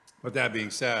 But that being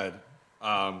said,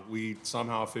 we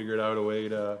somehow figured out a way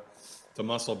to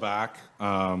muscle back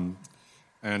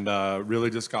and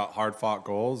really just got hard-fought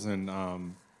goals. And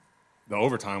the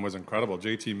overtime was incredible.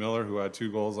 JT Miller, who had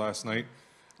 2 goals last night,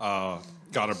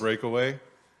 got a breakaway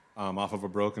off of a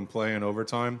broken play in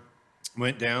overtime.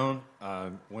 Went down,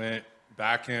 went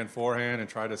backhand, forehand, and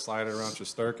tried to slide it around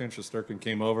Shesterkin. Shesterkin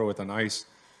came over with a nice,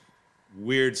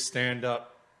 weird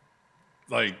stand-up,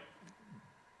 like,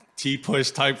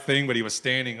 T-push type thing, but he was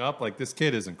standing up. Like, this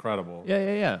kid is incredible.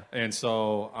 Yeah. And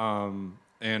so,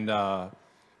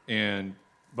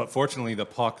 but fortunately, the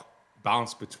puck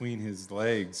bounced between his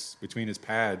legs, between his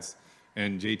pads,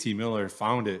 and JT Miller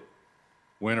found it,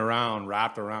 went around,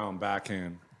 wrapped around,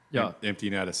 backhand, Yeah. empty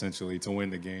net essentially to win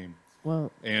the game.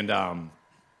 Well, And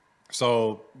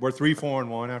so we're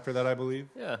 3-4-1 after that, I believe.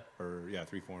 yeah. Or yeah,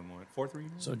 3-4-1, 4-3.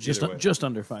 So Either way. just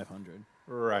under 500.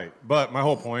 Right. But my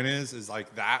whole point is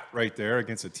like that right there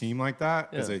against a team like that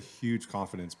is Yeah. a huge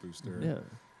confidence booster. Yeah.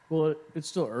 Well, it's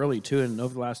still early too, and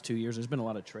over the last 2 years, there's been a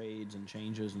lot of trades and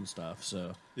changes and stuff.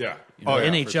 So Yeah. you know, Oh, yeah, for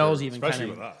NHL's sure. even Especially kind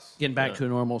with of us. getting back Yeah. to a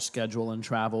normal schedule and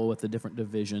travel with the different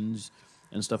divisions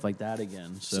and stuff like that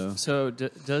again. So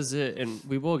Does it, and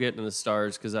we will get into the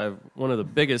Stars because I'm one of the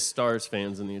biggest Stars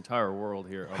fans in the entire world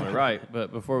here on my right.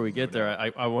 But before we get there, I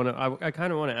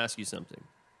kind of want to ask you something.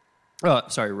 Oh,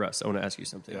 sorry, Russ. I want to ask you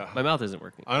something. Yeah. My mouth isn't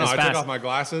working. I know. as I fast. took off my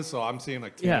glasses, so I'm seeing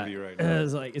like Yeah, TV right now.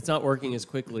 it's like it's not working as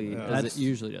quickly as That's- it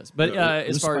usually does. But Yeah, it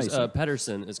as was far as spicy.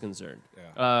 Pedersen is concerned,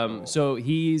 Yeah. so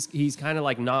he's kind of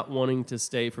like not wanting to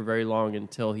stay for very long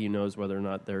until he knows whether or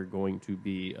not they're going to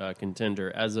be a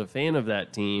contender. As a fan of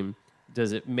that team,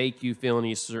 does it make you feel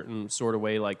any certain sort of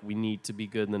way like we need to be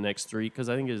good in the next 3? Because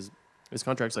I think his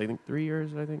contract's 3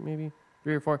 years. I think maybe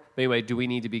 3 or 4. But anyway, do we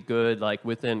need to be good like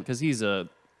within? Because he's a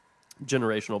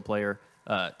generational player.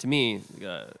 To me,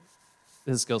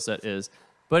 his skill set is.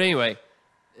 But anyway,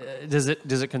 does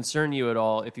it concern you at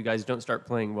all if you guys don't start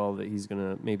playing well that he's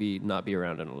gonna maybe not be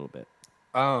around in a little bit?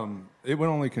 It would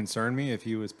only concern me if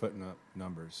he was putting up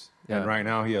numbers. Yeah. And right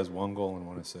now he has 1 goal and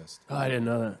 1 assist. Oh, I didn't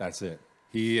know that. That's it.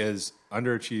 He is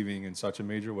underachieving in such a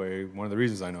major way. One of the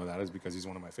reasons I know that is because he's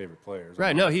one of my favorite players.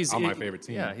 Right, no, he's- on my he- favorite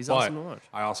team. yeah, he's But awesome to watch.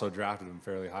 I also drafted him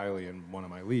fairly highly in one of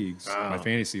my leagues, my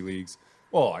fantasy leagues.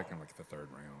 Well, I can like the 3rd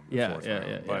round, the Yeah, 4th yeah, round,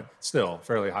 yeah, but yeah. still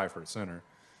fairly high for a center.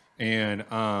 And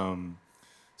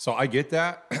so I get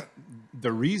that.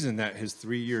 The reason that his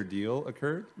 3-year deal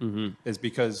occurred Mm-hmm. is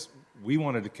because we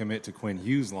wanted to commit to Quinn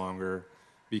Hughes longer.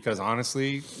 Because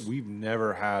honestly, we've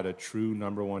never had a true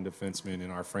number 1 defenseman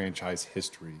in our franchise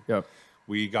history. Yep.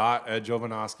 We got Ed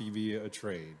Jovanovski via a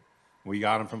trade. We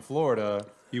got him from Florida.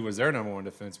 He was their number 1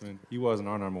 defenseman. He wasn't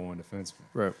our number 1 defenseman.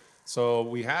 Right. So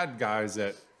we had guys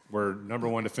that were number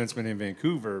 1 defensemen in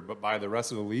Vancouver, but by the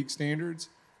rest of the league standards,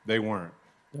 they weren't.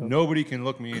 Nobody can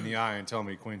look me in the eye and tell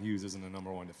me Quinn Hughes isn't a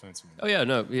number 1 defenseman. Oh yeah,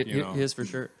 no, he know. is for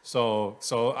sure. So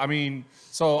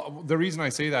the reason I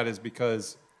say that is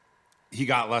because he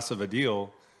got less of a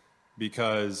deal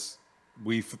because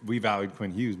we valued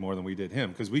Quinn Hughes more than we did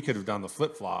him, because we could have done the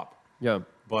flip flop. Yeah.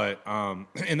 But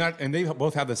and they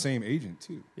both have the same agent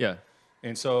too. Yeah.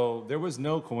 And so there was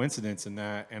no coincidence in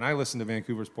that. And I listen to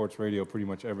Vancouver sports radio pretty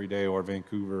much every day, or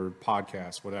Vancouver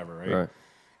podcasts, whatever, right? Right.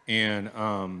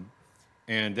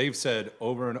 And they've said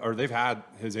they've had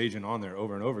his agent on there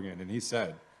over and over again, and he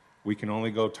said, we can only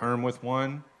go term with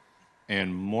one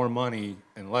and more money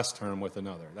and less term with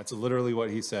another. That's literally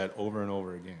what he said over and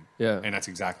over again. Yeah. And that's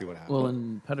exactly what happened. Well,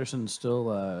 and Pettersson's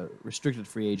still a restricted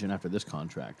free agent after this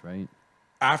contract, right?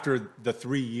 After the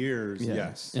 3 years,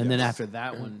 yes. And yes. then after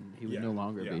that one, he would Yeah. no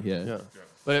longer Yeah. be. Yeah. Yeah.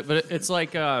 But it's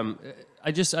like I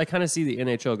kind of see the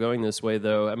NHL going this way,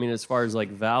 though. I mean, as far as like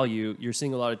value, you're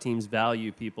seeing a lot of teams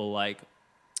value people like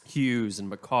Hughes and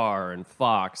Makar and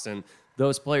Fox, and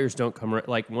those players don't come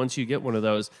like once you get one of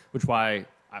those, which why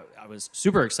I was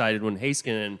super excited when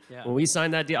Heiskanen, when we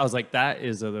signed that deal, I was like, that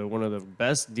is one of the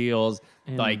best deals.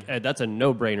 And, like that's a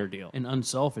no-brainer deal. And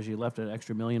unselfish, you left an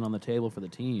extra $1 million on the table for the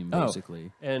team,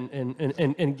 basically.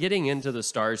 And getting into the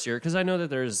Stars here, because I know that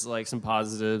there's like some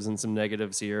positives and some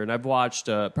negatives here, and I've watched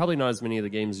probably not as many of the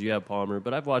games as you have, Palmer,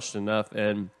 but I've watched enough,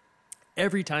 and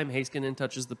every time Heiskanen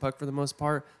touches the puck for the most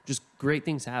part, just great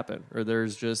things happen. Or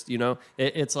there's just,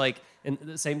 it's like, and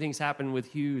the same things happen with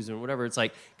Hughes and whatever. It's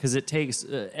like, because it takes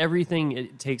everything,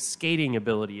 it takes skating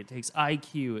ability, it takes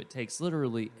IQ, it takes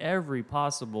literally every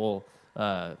possible,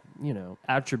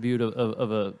 attribute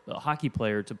of a hockey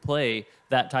player to play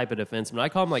that type of defenseman. I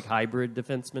call them like hybrid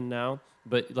defensemen now,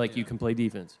 but like you can play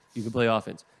defense, you can play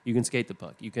offense, you can skate the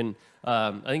puck. You can,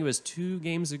 I think it was 2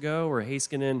 games ago where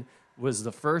Heiskanen was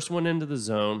the first one into the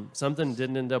zone. Something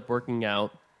didn't end up working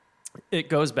out. It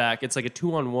goes back. It's like a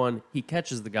 2-on-1. He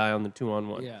catches the guy on the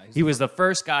 2-on-1. Yeah, he was the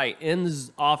first guy in the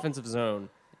offensive zone.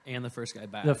 And the first guy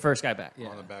back. The first guy back. Yeah.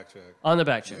 On the back check. On the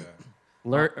back check.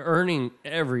 Yeah. Earning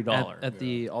every dollar. At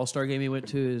the All-Star game he went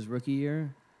to his rookie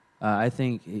year, I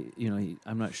think,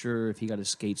 I'm not sure if he got his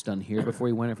skates done here before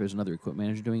he went, or if there was another equipment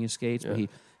manager doing his skates, but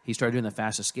he started doing the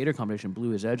fastest skater competition, blew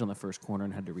his edge on the first corner,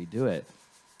 and had to redo it.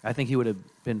 I think he would have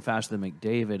been faster than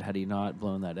McDavid had he not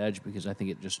blown that edge, because I think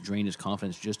it just drained his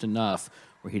confidence just enough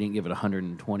where he didn't give it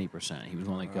 120%. He was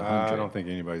only like 100. I don't think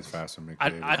anybody's faster than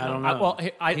McDavid. I don't know.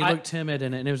 He looked timid,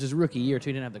 and it was his rookie year,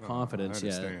 too. He didn't have the confidence I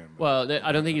yet. understand. Well,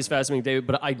 I don't think he's faster than McDavid,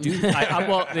 but I do.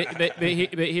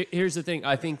 Here's the thing.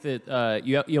 I think that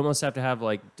you almost have to have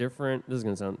like different. This is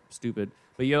gonna sound stupid,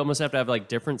 but you almost have to have like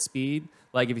different speed.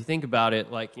 Like if you think about it,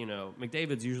 like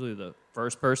McDavid's usually the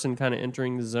first person kind of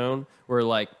entering the zone, where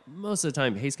like most of the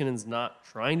time Heiskanen's not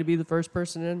trying to be the first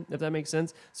person in, if that makes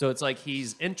sense. So it's like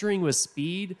he's entering with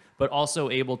speed, but also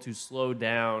able to slow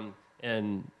down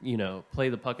and play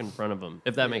the puck in front of him,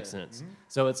 if that makes sense. Mm-hmm.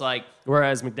 So it's like,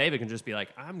 whereas McDavid can just be like,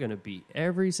 I'm going to beat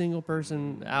every single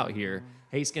person out here.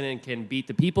 Heiskanen can beat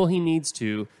the people he needs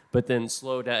to, but then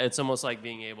slow down. It's almost like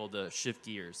being able to shift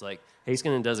gears. Like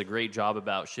Heiskanen does a great job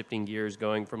about shifting gears,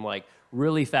 going from like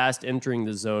really fast entering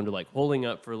the zone to like holding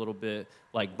up for a little bit,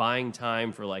 like buying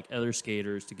time for like other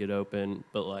skaters to get open.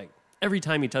 But like every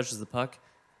time he touches the puck,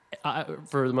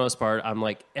 for the most part, I'm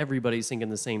like, everybody's thinking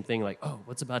the same thing. Like, oh,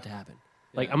 what's about to happen?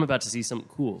 Like, I'm about to see something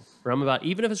cool. Or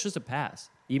even if it's just a pass,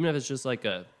 even if it's just like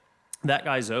that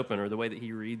guy's open, or the way that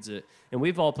he reads it. And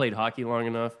we've all played hockey long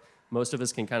enough. Most of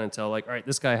us can kind of tell, like, all right,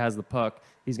 this guy has the puck.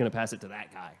 He's going to pass it to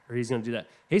that guy, or he's going to do that.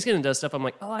 Heiskanen does stuff. I'm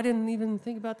like, oh, I didn't even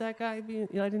think about that guy being,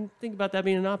 I didn't think about that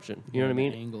being an option. You know what I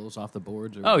mean? Angles off the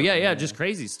boards. Or Oh yeah, just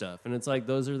crazy stuff. And it's like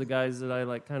those are the guys that I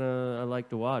like, I like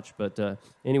to watch. But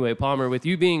anyway, Palmer, with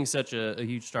you being such a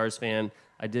huge Stars fan,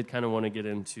 I did kind of want to get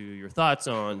into your thoughts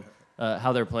on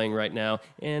how they're playing right now.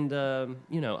 And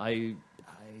I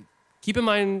keep in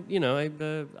mind,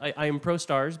 I am pro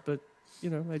Stars, but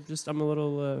I'm a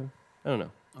little I don't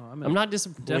know. Oh, I'm not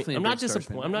disappointed. Definitely I'm a not big Stars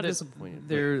disappointed. fan. I'm not disappointed.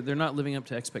 They're not living up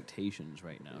to expectations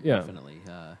right now. Yeah. Definitely.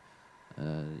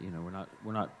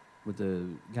 We're not with the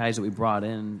guys that we brought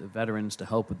in, the veterans, to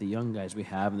help with the young guys we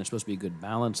have, and there's supposed to be a good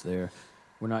balance there.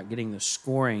 We're not getting the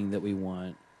scoring that we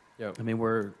want. Yeah. I mean,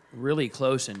 we're really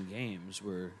close in games.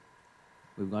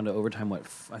 We've gone to overtime.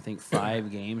 I think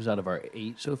 5 games out of our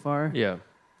 8 so far. Yeah.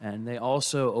 And they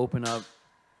also open up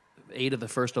 8 of the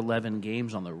first 11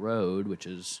 games on the road, which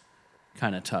is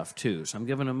kind of tough too. So I'm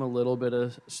giving them a little bit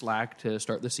of slack to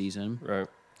start the season. Right.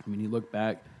 I mean, you look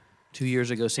back 2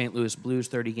 years ago, St. Louis Blues,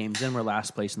 30 games in, were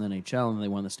last place in the NHL, and they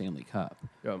won the Stanley Cup.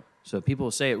 Yeah. So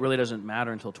people say it really doesn't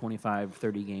matter until 25,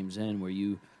 30 games in, where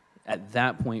you, at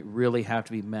that point, really have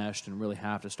to be meshed and really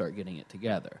have to start getting it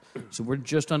together. So we're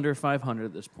just under 500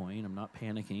 at this point. I'm not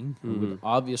panicking. We would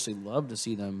obviously love to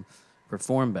see them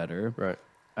perform better.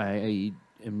 Right.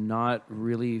 am not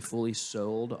really fully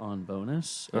sold on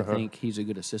Bonus. I think he's a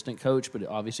good assistant coach, but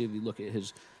obviously if you look at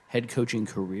his head coaching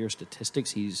career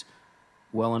statistics, he's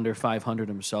well under 500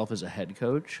 himself as a head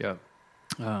coach. Yeah.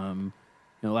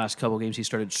 The last couple of games, he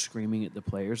started screaming at the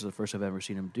players. The first I've ever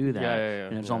seen him do that.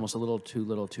 And it's almost a little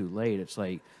too late. It's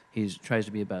like he tries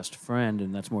to be a best friend,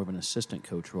 and that's more of an assistant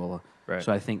coach role. Right.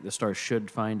 So I think the Stars should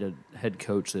find a head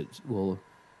coach that will,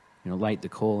 light the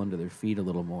coal under their feet a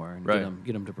little more and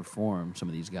get them to perform, some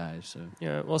of these guys. So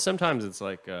Yeah, well, sometimes it's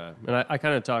like, and I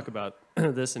kind of talk about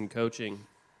this in coaching,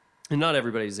 and not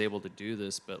everybody's able to do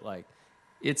this, but like,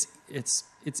 it's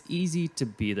easy to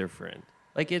be their friend.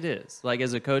 Like it is, like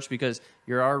as a coach, because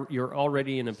you're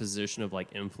already in a position of like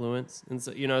influence, and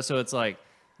so so it's like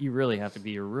you really have to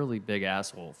be a really big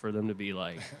asshole for them to be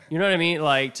like, you know what I mean,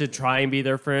 like to try and be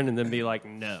their friend and then be like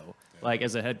no, like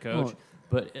as a head coach.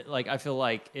 But I feel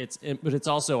like but it's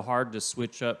also hard to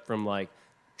switch up from like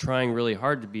trying really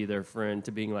hard to be their friend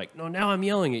to being like, no, now I'm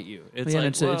yelling at you. It's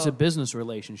it's a business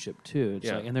relationship too. It's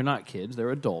Yeah. like, and they're not kids;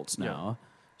 they're adults now.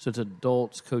 So it's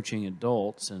adults coaching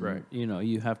adults, and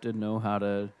you have to know how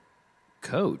to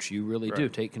coach. You really do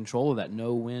take control of that.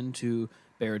 Know when to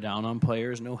bear down on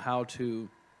players. Know how to,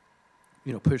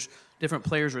 push. Different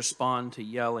players respond to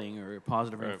yelling or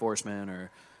positive reinforcement,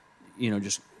 or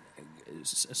just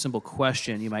a simple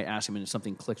question. You might ask them, and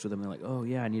something clicks with them. They're like, "Oh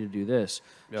yeah, I need to do this."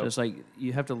 So it's like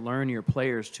you have to learn your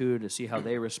players too to see how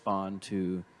they respond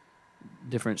to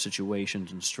different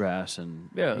situations and stress,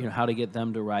 and how to get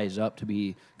them to rise up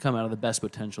to come out of the best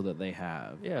potential that they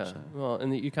have. Well,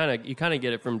 and you kind of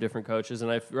get it from different coaches, and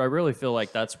I really feel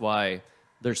like that's why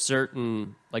there's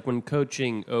certain, like when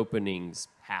coaching openings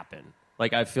happen,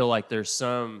 like I feel like there's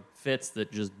some fits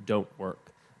that just don't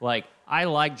work. Like I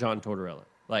like John Tortorella.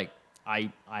 Like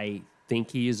I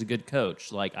think he is a good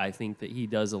coach. Like I think that he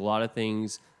does a lot of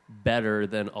things better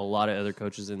than a lot of other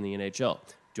coaches in the NHL.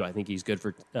 Do I think he's good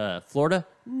for Florida?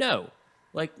 No.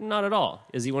 Like, not at all.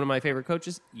 Is he one of my favorite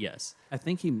coaches? Yes. I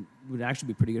think he would actually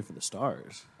be pretty good for the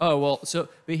Stars. Oh, well,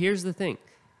 but here's the thing.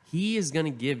 He is going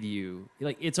to give you,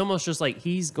 like, it's almost just like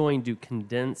he's going to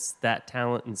condense that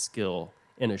talent and skill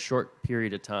in a short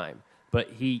period of time.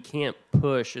 But he can't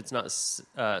push. It's not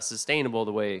sustainable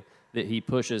the way that he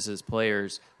pushes his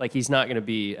players. Like, he's not going to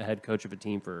be a head coach of a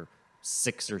team for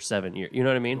 6 or 7 years. You know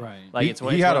what I mean? Right. Like, it's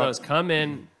one of those, come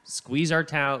in, squeeze our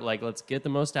talent, like, let's get the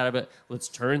most out of it, let's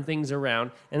turn things around,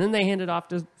 and then they hand it off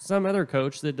to some other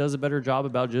coach that does a better job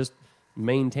about just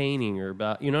maintaining or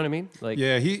about, you know what I mean? Like,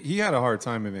 yeah, he had a hard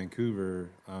time in Vancouver,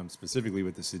 specifically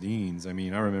with the Sedins. I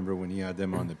mean, I remember when he had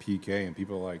them on the PK, and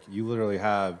people were like, you literally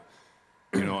have,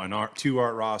 two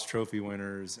Art Ross Trophy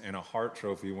winners and a Hart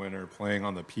Trophy winner playing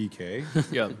on the PK.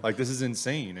 Yeah. Like, this is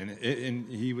insane. And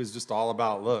he was just all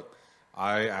about, look,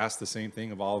 I ask the same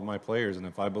thing of all of my players, and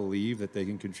if I believe that they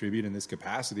can contribute in this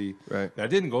capacity, Right. That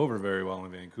didn't go over very well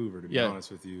in Vancouver, to be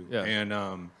honest with you. Yeah.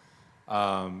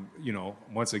 And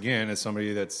once again, as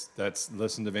somebody that's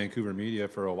listened to Vancouver media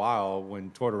for a while,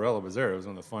 when Tortorella was there, it was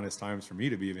one of the funnest times for me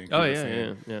to be a Vancouver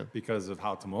fan because of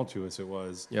how tumultuous it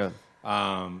was. Yeah.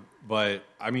 But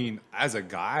I mean, as a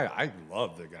guy, I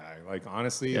love the guy. Like,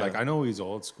 honestly, like, I know he's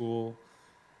old school.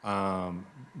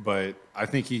 But I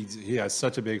think he has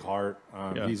such a big heart.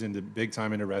 He's big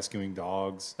time into rescuing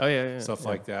dogs. Stuff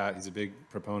like that. He's a big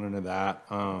proponent of that.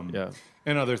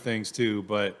 And other things too.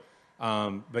 But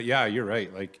yeah, you're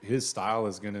right. Like, his style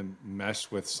is going to mesh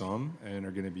with some and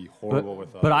are going to be horrible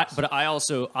with others. But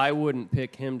I wouldn't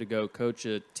pick him to go coach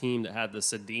a team that had the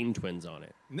Sedin twins on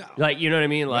it. No. Like, you know what I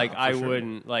mean? Like, I sure.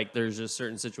 wouldn't, like, there's just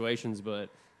certain situations, but,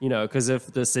 because if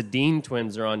the Sedin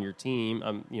twins are on your team,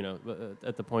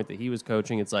 at the point that he was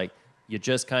coaching, it's like, you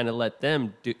just kind of let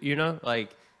them do,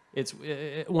 like,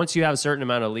 once you have a certain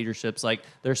amount of leaderships, like,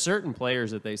 there's certain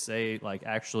players that they say, like,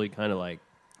 actually kind of, like,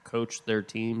 coach their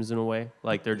teams in a way.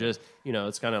 Like, they're just,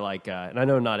 it's kind of like, and I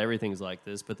know not everything's like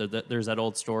this, but there's that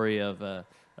old story of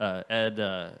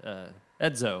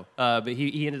Edzo, but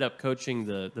he ended up coaching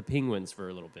the Penguins for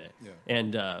a little bit. Yeah.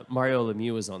 And Mario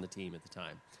Lemieux was on the team at the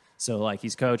time. So, like,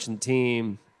 he's coaching the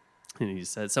team, and he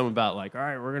said something about, like, all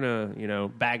right, we're going to,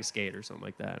 bag skate or something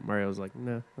like that. And Mario's like,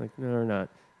 no, we're not.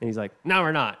 And he's like, no,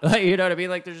 we're not. Like, you know what I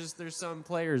mean? Like, there's some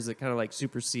players that kind of, like,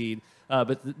 supersede.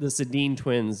 But the Sedin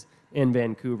twins in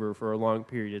Vancouver for a long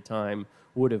period of time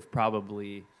would have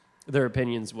probably, their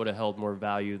opinions would have held more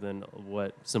value than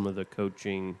what some of the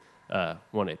coaching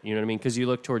wanted. You know what I mean? Because you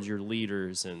look towards your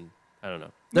leaders, and I don't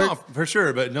know. No, for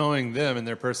sure. But knowing them and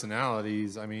their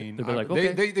personalities, I mean, like,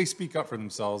 okay. they speak up for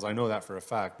themselves. I know that for a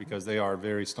fact because they are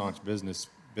very staunch business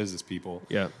people.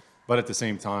 Yeah. But at the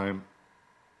same time,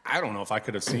 I don't know if I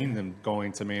could have seen them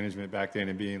going to management back then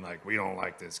and being like, we don't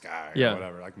like this guy or Yeah.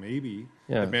 whatever. Like maybe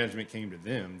Yeah. if management came to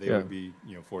them, they Yeah. would be,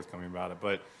 forthcoming about it.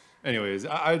 But anyways,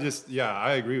 I just,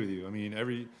 I agree with you. I mean,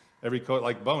 every coach,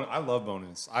 like I love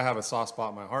Bonus. I have a soft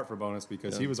spot in my heart for Bonus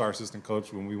because he was our assistant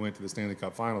coach when we went to the Stanley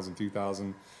Cup Finals in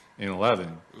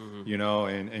 2011,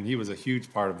 and he was a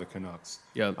huge part of the Canucks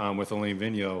with Elaine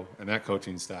Vigneault and that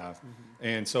coaching staff.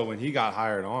 And so when he got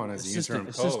hired on as the interim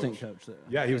assistant coach. There.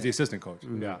 yeah, he was the assistant coach.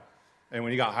 Yeah, and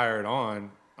when he got hired on,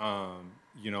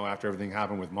 after everything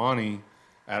happened with Monty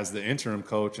as the interim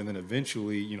coach, and then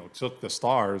eventually, took the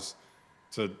Stars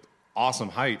to awesome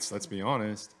heights. Let's be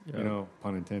honest.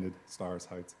 Pun intended. Stars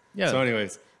heights. Yeah. So,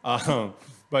 anyways,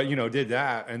 but did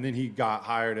that, and then he got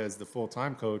hired as the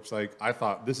full-time coach. Like, I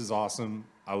thought, this is awesome.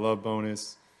 I love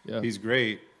Bonus. Yeah. He's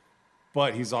great,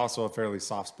 but he's also a fairly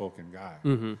soft-spoken guy.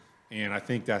 And I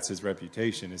think that's his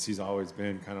reputation, is he's always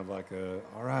been kind of like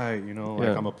all right,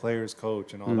 like I'm a player's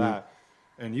coach and all that.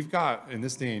 And you've got, in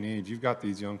this day and age, you've got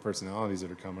these young personalities that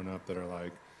are coming up that are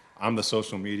like, I'm the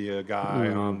social media guy,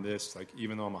 I'm this. Like,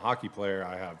 even though I'm a hockey player,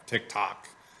 I have TikTok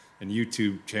and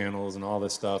YouTube channels and all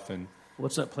this stuff. And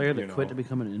What's that player that quit to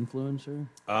become an influencer?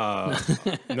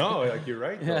 no, like you're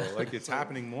right though. Like it's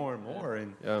happening more and more,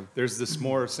 and there's this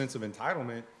more sense of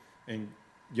entitlement, and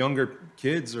younger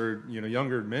kids or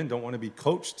younger men don't want to be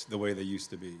coached the way they used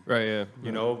to be. Right.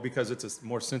 Yeah. Because it's a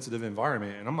more sensitive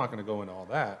environment, and I'm not going to go into all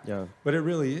that. Yeah. But it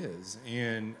really is,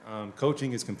 and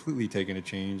coaching is completely taking a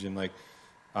change, and like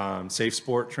safe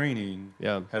sport training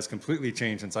has completely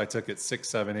changed since I took it 6,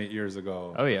 7, 8 years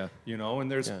ago. Oh yeah.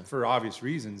 And there's for obvious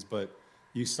reasons, but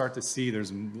you start to see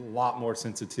there's a lot more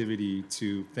sensitivity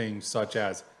to things such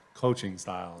as coaching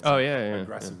styles. Oh,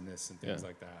 aggressiveness and things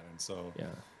like that. And so,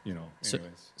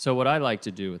 anyways. So what I like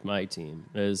to do with my team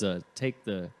is take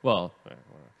the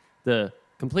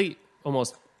complete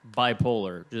almost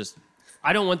bipolar. Just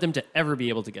I don't want them to ever be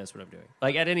able to guess what I'm doing.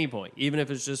 Like at any point, even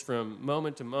if it's just from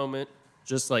moment to moment,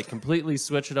 just like completely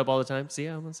switch it up all the time. See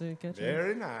how I'm gonna say catch?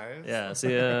 Very nice. Yeah. See.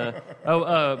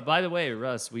 By the way,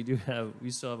 Russ, we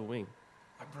still have a wing.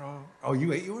 Bro. Oh,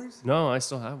 you ate yours? No, I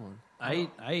still have one. I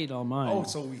ate all mine. Oh,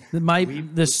 so the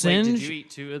Wait, Singe. did you eat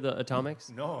 2 of the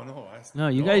atomics? No. No,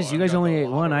 you guys only ate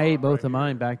one. I ate both of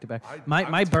mine back to back.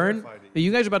 My burn.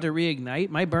 You guys are about to reignite.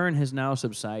 My burn has now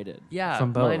subsided. Yeah,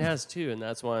 from both. mine has 2, and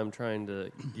that's why I'm trying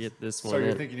to get this one. So you're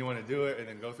in. thinking you want to do it and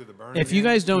then go through the burn? If you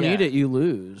guys don't eat it, you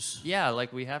lose. Yeah,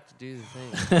 like we have to do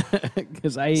the thing.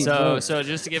 Because I ate So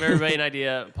just to give everybody an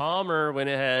idea, Palmer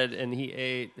went ahead and he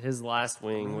ate his last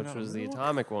wing, which was the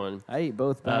atomic one. I ate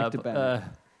both back to back.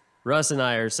 Russ and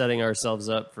I are setting ourselves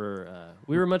up for.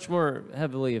 We were much more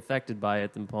heavily affected by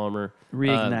it than Palmer.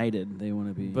 Reignited, they want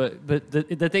to be. But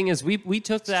the thing is, we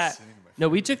took that. No,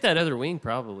 we took that other wing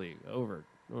probably over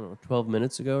 12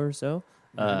 minutes ago or so.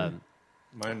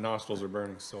 My nostrils are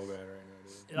burning so bad right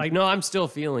now, dude. Like, no, I'm still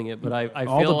feeling it, but I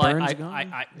All feel the like burn's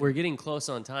gone? we're getting close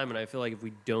on time, and I feel like if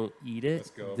we don't eat it, Let's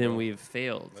go, then bro. we've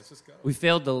failed. Let's just go. We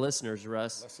failed the listeners,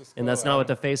 Russ. Let's just And go, that's not what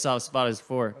the Adam. face-off spot is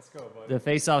for. Let's go, buddy. The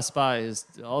face-off spot is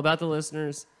all about the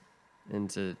listeners, and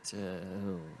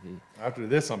After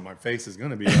this, my face is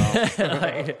going to be off.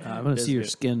 I'm going to see your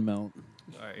skin melt.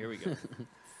 All right, here we go.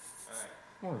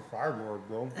 I'm a fireboard,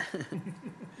 bro.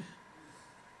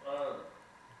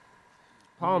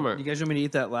 Palmer. You guys want me to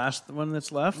eat that last one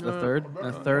that's left? The third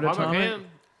Palmer atomic? can.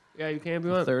 Yeah, you can if you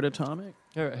want. Third atomic?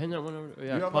 Here, hand that one over.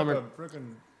 Yeah, You have Palmer, like a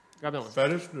freaking grab that one.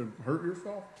 fetish to hurt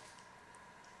yourself?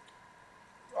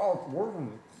 Oh, it's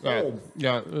working. Yeah, Cold.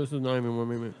 yeah, this is not even 1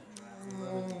 minute.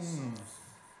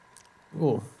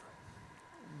 Oh,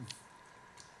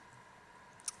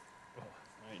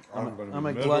 I'm gonna be I'm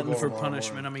a miserable glutton for tomorrow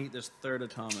punishment. I'm morning. going to eat this third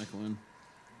atomic one.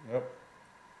 Yep.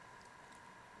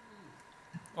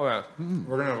 Oh, yeah.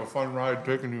 We're going to have a fun ride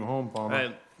taking you home, Palmer. All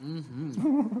right. We're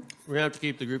going to have to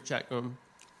keep the group chat going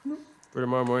for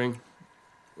tomorrow morning.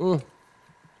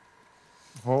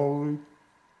 Holy.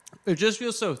 It just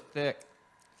feels so thick.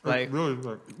 Like, Really,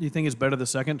 like, You think it's better the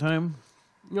second time?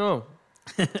 no.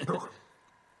 dude,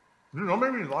 don't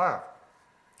make me laugh.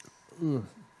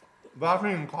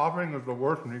 Laughing and coughing is the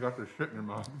worst when you got this shit in your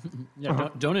mouth. Yeah,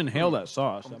 don't inhale that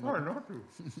sauce. I'm trying not to.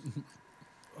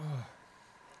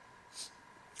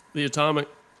 The atomic.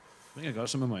 I think I got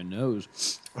some in my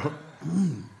nose. It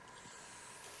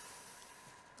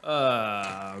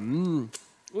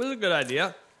was a good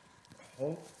idea.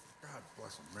 Oh, God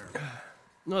bless America.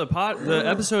 No, the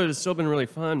episode has still been really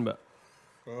fun, but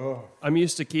Oh, I'm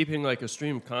used to keeping like a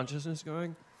stream of consciousness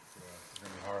going. it's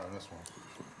going to be hard on this one.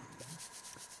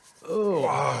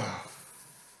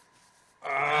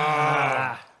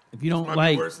 If you don't Might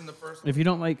like, be worse than the first one. if you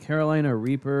don't like Carolina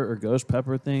Reaper or Ghost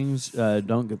Pepper things,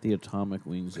 don't get the atomic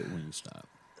wings at Wingstop.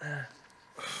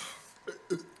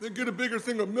 They get a bigger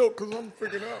thing of milk because I'm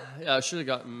freaking out. Yeah, I should have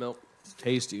gotten milk. It's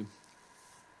tasty.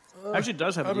 Actually, it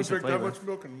does have I a haven't decent drank that flavor. much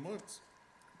milk in months.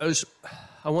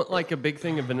 I want like a big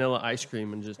thing of vanilla ice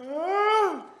cream and just.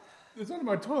 It's under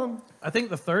my tongue. I think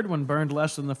the third one burned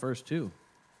less than the first two.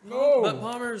 No. But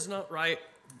Palmer's not right.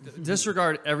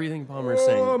 Disregard everything Palmer's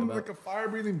saying. I'm about- like a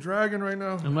fire-breathing dragon right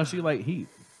now. Unless you like heat.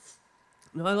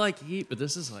 No, I like heat, but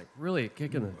this is like really a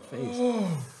kick in the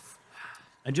face.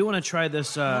 I do want to try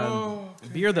this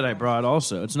beer that I brought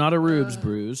also. It's not a Rube's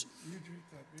Brews.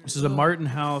 This is a Martin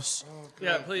House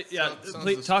Yeah, please. Yeah, Sounds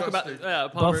please talk about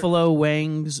disgusting. Palmer, Buffalo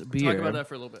Wings beer. Talk about that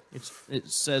for a little bit. It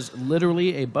says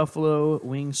literally a buffalo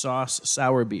wing sauce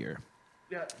sour beer.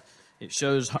 Yeah. It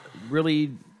shows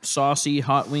really saucy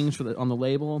hot wings on the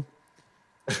label.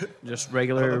 Just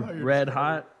regular red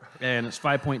hot, and it's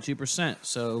 5.2%.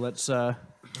 So let's All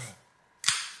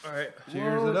right.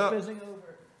 Cheers it up.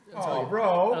 Oh,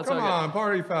 bro, That's come all good. on,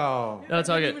 party foul. No, it's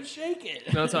all good. shake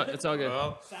it. No, it's all good.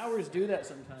 Sours do that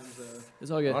sometimes, though. It's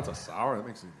all good. That's a sour. That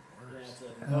makes it worse. It's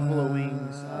a buffalo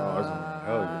wings. Oh, that's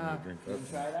hell yeah, drink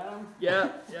that. Try it out.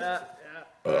 Yeah.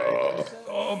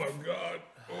 Oh my god.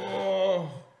 Oh.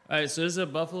 All right, so this is a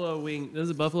buffalo wing. This is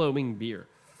a buffalo wing beer.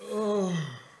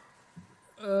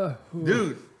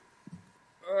 Dude.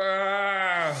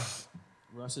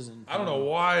 Russ is in. I don't know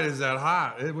why it is that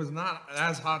hot. It was not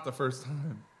as hot the first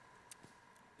time.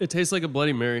 It tastes like a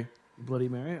Bloody Mary. Bloody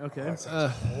Mary. Okay. Let's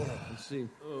see.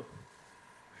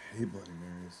 I hate Bloody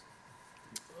Marys.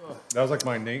 That was like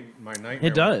my nightmare.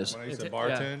 It does. When I used to Yeah.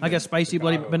 bartend. Like a in spicy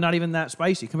bloody, Chicago. but not even that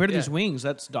spicy. Compared to Yeah. these wings,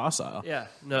 that's docile. Yeah.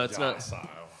 No, it's not. Docile.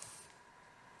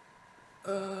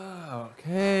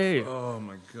 Okay. Oh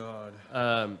my god.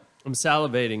 I'm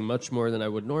salivating much more than I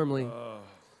would normally.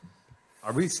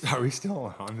 Are we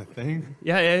still on the thing?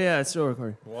 Yeah. It's still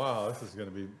recording. Wow, this is gonna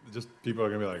be just people are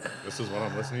gonna be like, this is what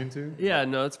I'm listening to. Yeah.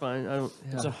 No, it's fine. I don't.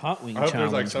 It's Yeah. a hot wing I hope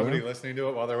challenge. there's like somebody bro. listening to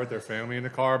it while they're with their family in the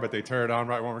car, but they turn it on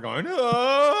right when we're going.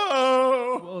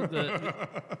 Oh. Well,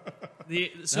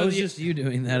 That was just you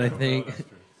doing that, I think.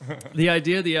 the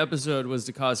idea of the episode was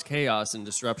to cause chaos and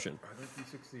disruption. I think you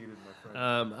succeeded, my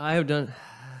friend. I have done.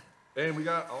 And we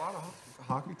got a lot of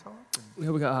hockey talk. And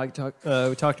Yeah, we got hockey talk.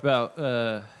 We talked about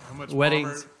how much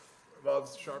weddings. Palmer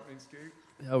loves sharpening skate.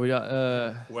 Yeah, we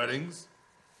got. Weddings.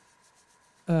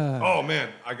 Oh man,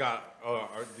 I got.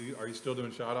 Are you still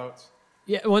doing shout outs?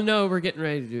 Yeah. Well, no, we're getting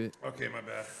ready to do it. Okay, my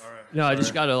bad. All right. No, I just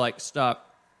Sorry. gotta like stop.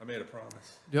 I made a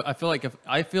promise. Dude, I feel like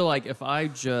if I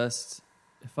just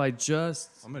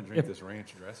I'm gonna drink this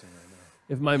ranch dressing right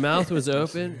now. if my mouth was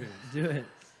open, do it.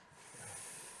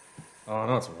 Oh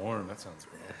no, it's warm. That sounds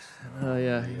gross. Oh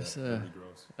yeah. Yeah, It's, that'd be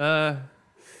gross.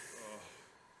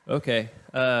 Okay.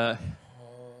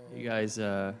 You guys.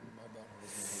 All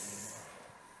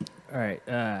right.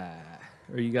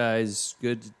 Are you guys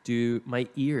good to do my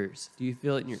ears? Do you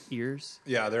feel it in your ears,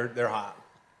 Yeah, they're hot.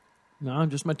 No,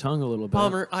 just my tongue a little bit.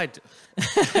 Palmer? Dude,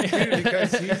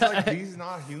 because he's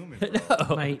not human.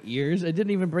 Bro. My ears. It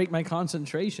didn't even break my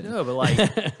concentration. No, but like,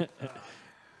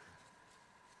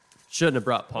 shouldn't have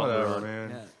brought Palmer Whatever, on. man.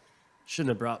 Yeah. Shouldn't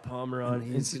have brought Palmer on.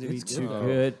 He's It's- gonna be it's too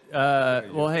good,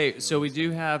 good. Well, hey, so we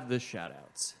do have the shout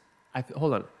outs.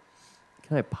 Hold on.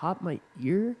 Can I pop my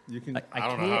ear? You can. I I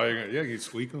don't know can't- how you're gonna. Yeah, you can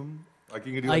squeak them. Like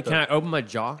you can do. Like, Like can I open my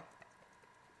jaw?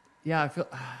 Yeah, I feel.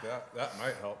 that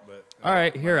might help, but. All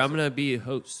right, here I'm gonna be a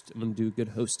host. I'm gonna do good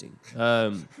hosting.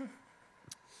 All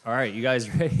right, you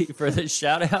guys ready for the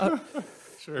shout out?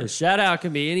 Sure. The shout out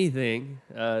can be anything.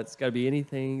 It's got to be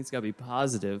anything. It's got to be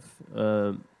positive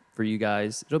for you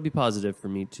guys. It'll be positive for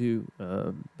me too.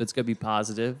 But it's got to be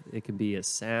positive. It can be a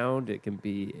sound. It can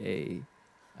be a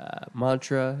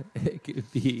mantra. It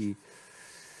could be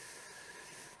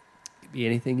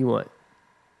anything you want.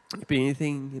 It could be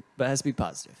anything, but it has to be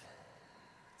positive.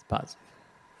 It's positive.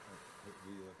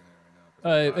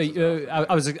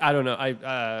 I don't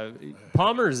know.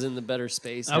 Palmer's in the better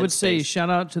space. I would say headspace. shout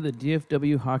out to the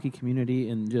DFW hockey community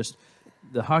and just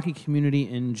the hockey community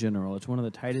in general. It's one of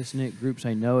the tightest knit groups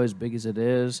I know, as big as it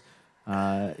is.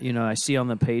 I see on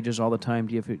the pages all the time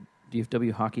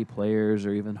DFW hockey players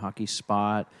or even Hockey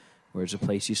Spot, where it's a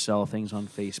place you sell things on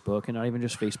Facebook, and not even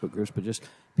just Facebook groups, but just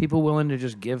people willing to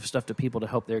just give stuff to people to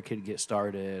help their kid get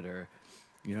started. Or,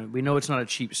 we know it's not a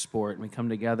cheap sport, and we come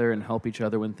together and help each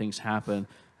other when things happen.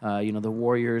 The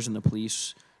Warriors and the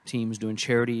police teams doing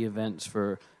charity events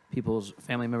for people's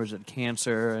family members that had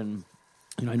cancer, and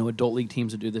I know adult league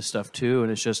teams that do this stuff too.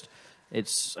 And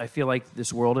I feel like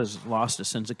this world has lost a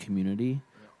sense of community.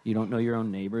 You don't know your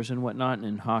own neighbors and whatnot. And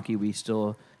in hockey, we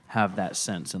still have that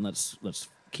sense, and let's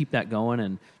keep that going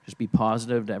and just be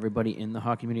positive to everybody in the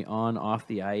hockey community, on, off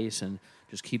the ice, and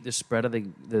just keep the spread of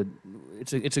the.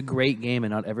 It's a great game,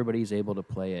 and not everybody's able to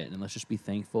play it, and let's just be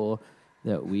thankful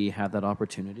that we have that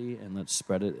opportunity, and let's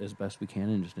spread it as best we can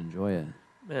and just enjoy it.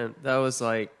 Man, that was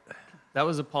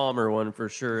a Palmer one for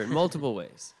sure in multiple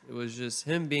ways. It was just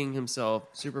him being himself,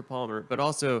 super Palmer, but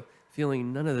also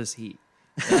feeling none of this heat.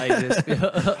 I just feel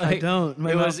I don't.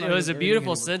 My It mouth was not a even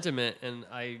beautiful hurting anymore. sentiment, and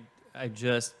I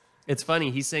just it's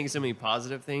funny he's saying so many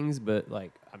positive things, but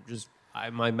like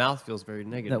my mouth feels very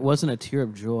negative. That wasn't a tear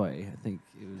of joy. I think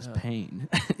it was pain.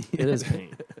 It is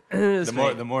pain. It is The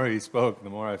pain. more he spoke, the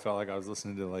more I felt like I was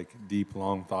listening to like deep,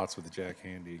 long thoughts with Jack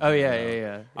Handy. Oh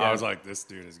yeah. I was like, this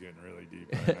dude is getting really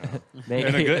deep right now.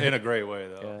 Maybe. in a great way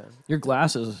though. Yeah. Your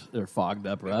glasses are fogged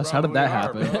up, Russ. How did that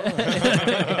happen?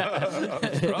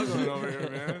 I'm struggling over here,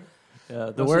 man.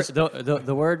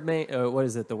 The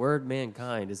word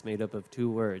mankind is made up of two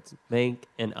words, mank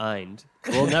and eind.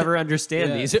 We'll never understand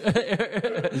Yeah. these.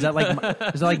 Is that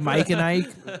like Mike and Ike?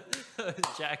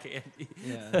 Jack Andy.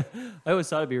 Yeah. I always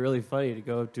thought it'd be really funny to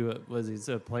go up to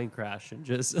a plane crash and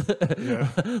just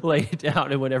lay it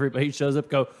down, and when everybody shows up,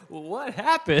 go, what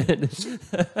happened?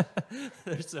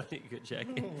 There's so many good Jack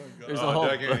Andy. There's a whole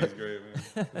Jack Handy's great,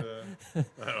 man.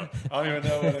 I don't even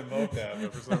know what invoked that,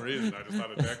 but for some reason I just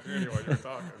thought of Jack Handy while you were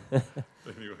talking.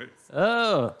 Anyways.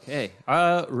 Oh, okay.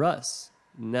 Russ,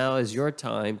 now is your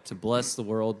time to bless the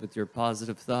world with your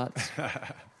positive thoughts.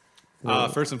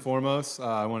 First and foremost,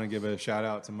 I want to give a shout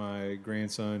out to my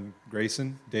grandson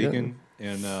Grayson Dakin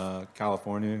in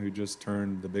California, who just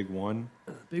turned the big one.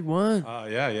 Big one.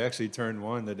 Yeah, he actually turned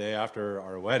one the day after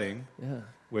our wedding. Yeah.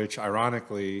 Which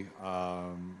ironically,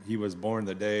 he was born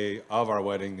the day of our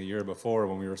wedding the year before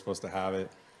when we were supposed to have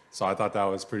it. So I thought that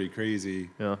was pretty crazy.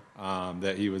 Yeah.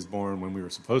 That he was born when we were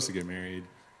supposed to get married.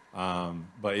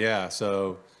 But yeah,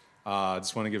 so I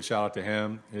just want to give a shout out to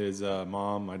him, his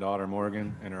mom, my daughter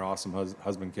Morgan, and her awesome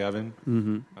husband Kevin.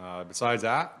 Mm-hmm. Besides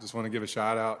that, just want to give a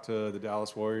shout out to the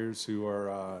Dallas Warriors, who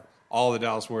are all the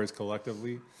Dallas Warriors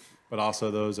collectively, but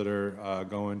also those that are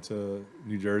going to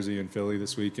New Jersey and Philly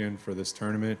this weekend for this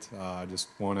tournament. I just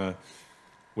want to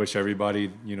wish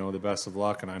everybody, the best of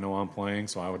luck, and I know I'm playing,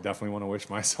 so I would definitely want to wish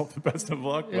myself the best of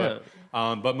luck. Yeah.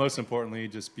 But most importantly,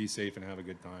 just be safe and have a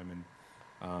good time, and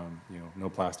no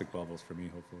plastic bubbles for me,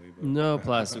 hopefully. But. No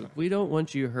plastic. We don't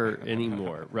want you hurt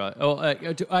anymore, Russ. Oh,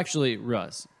 actually,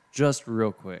 Russ, just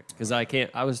real quick, because I can't.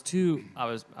 I was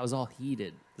all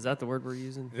heated. Is that the word we're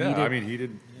using? Yeah, Heated? I mean,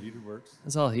 heated works.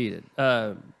 It's all heated.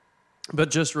 But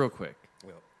just real quick,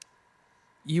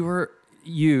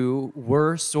 you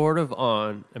were sort of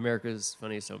on America's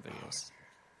Funniest Home Videos.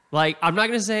 Like, I'm not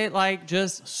gonna say it like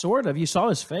just. Sort of. You saw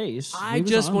his face. I He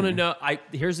was just on want to there. know.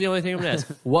 Here's the only thing I'm gonna ask.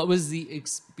 What was the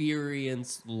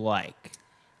experience like?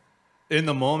 In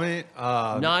the moment,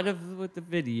 Not with the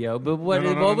video, but what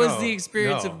No, was no. the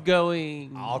experience No. of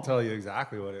going? I'll tell you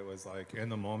exactly what it was like. In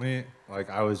the moment, like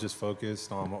I was just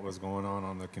focused on what was going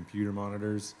on the computer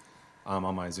monitors on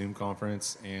my Zoom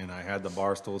conference, and I had the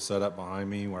bar stool set up behind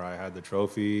me where I had the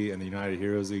trophy and the United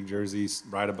Heroes League jerseys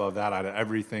right above that. I had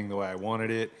everything the way I wanted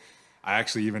it. I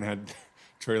actually even had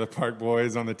Trailer Park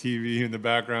Boys on the TV in the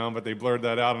background, but they blurred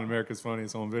that out on America's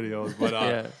Funniest Home Videos. But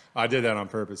Yeah. I did that on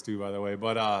purpose too, by the way.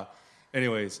 But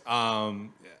anyways, when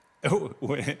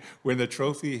the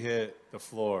trophy hit the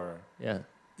floor, Yeah.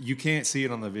 you can't see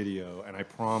it on the video, and I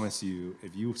promise you,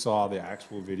 if you saw the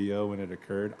actual video when it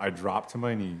occurred, I dropped to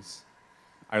my knees.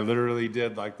 I literally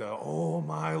did like the, oh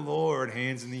my Lord,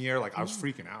 hands in the air, like I was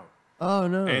freaking out. Oh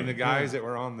no. And the guys that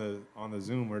were on the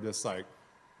Zoom were just like,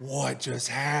 what just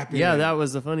happened? Yeah, that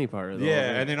was the funny part of the whole Yeah,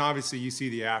 thing. and then obviously you see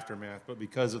the aftermath, but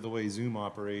because of the way Zoom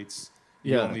operates,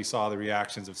 you Yeah. only saw the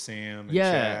reactions of Sam and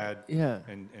Yeah, Chad yeah.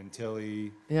 and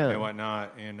Tilly Yeah. and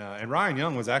whatnot. And Ryan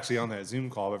Young was actually on that Zoom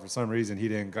call, but for some reason he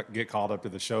didn't get called up to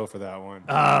the show for that one.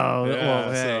 Oh, Yeah,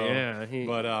 well, hey,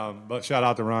 so- yeah. But shout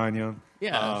out to Ryan Young.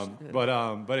 Yeah,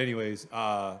 But anyways,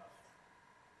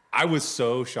 I was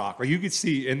so shocked. Like you could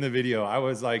see in the video, I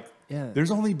was like, Yeah.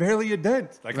 there's only barely a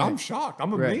dent. Like I'm Right. shocked.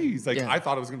 I'm Right. amazed. Like Yeah. I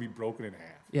thought it was gonna be broken in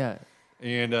half. yeah.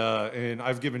 And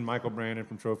I've given Michael Brandon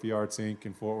from Trophy Arts Inc.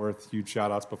 in Fort Worth huge shout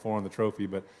outs before on the trophy,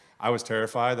 but I was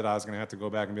terrified that I was going to have to go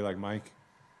back and be like, Mike,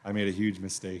 I made a huge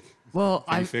mistake. Well,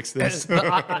 Can you fix this?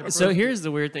 So here's the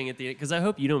weird thing at the end, because I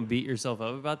hope you don't beat yourself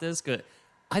up about this, because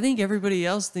I think everybody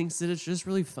else thinks that it's just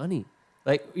really funny.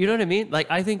 Like, you know what I mean?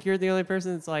 Like, I think you're the only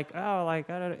person that's like, oh,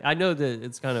 like, I don't know. I know that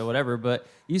it's kind of whatever, but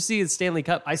you see the Stanley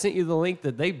Cup. I sent you the link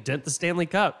that they dent the Stanley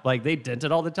Cup. Like, they dent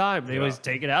it all the time. They always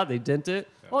take it out, they dent it.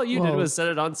 All you did Well- was set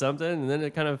it on something, and then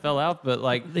it kind of fell out. But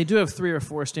like, They do have 3 or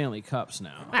 4 Stanley Cups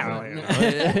now. For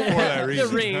that the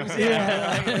reason. rings,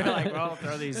 yeah. Like, well,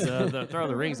 throw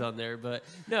the rings on there. But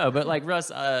no, but like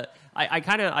Russ,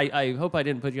 I hope I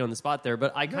didn't put you on the spot there,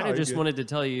 but I kind of you're just good. wanted to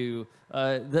tell you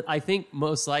that I think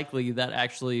most likely that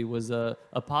actually was a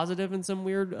positive in some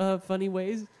weird, funny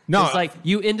ways. No, It's like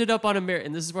you ended up on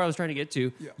and this is where I was trying to get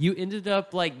to. You ended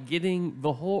up like getting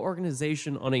the whole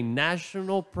organization on a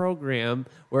national program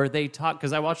where they talk,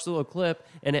 because I watched the little clip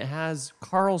and it has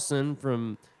Carlson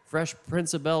from Fresh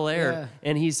Prince of Bel-Air, Yeah.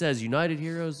 and he says United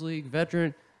Heroes League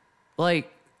veteran. Like,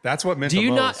 That's what meant do the you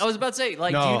most. not? I was about to say,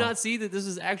 like, do No. you not see that this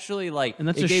is actually like And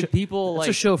that's it a gave sho- people That's like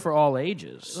a show for all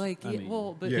ages. like I mean,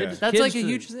 well, but Yeah. that's Kids like a to-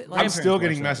 huge thing. I'm Like, still watch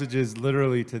getting that. messages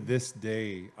literally to this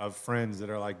day of friends that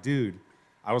are like, dude,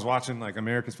 I was watching like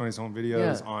America's Funniest Home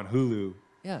Videos Yeah. on Hulu,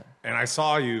 yeah, and I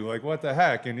saw you. Like, what the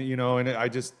heck? And and I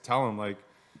just tell them like,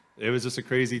 it was just a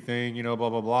crazy thing, blah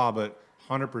blah blah. But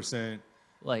 100%.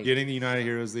 like Getting the United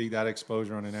Heroes League, that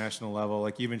exposure on a national level,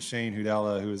 like even Shane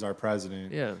Hudella, who is our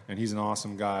president, Yeah. and he's an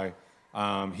awesome guy.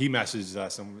 He messaged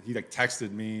us and he like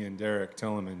texted me and Derek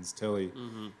Tillemans, Tilly,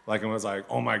 like, and was like,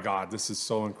 "Oh my God, this is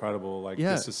so incredible! Like,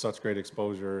 Yeah. this is such great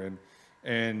exposure,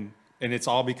 and it's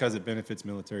all because it benefits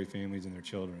military families and their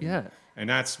children. Yeah. and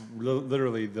that's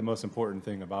literally the most important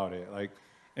thing about it. Like,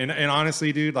 and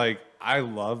honestly, dude, like, I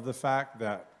love the fact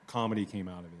that comedy came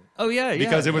out of it. oh yeah,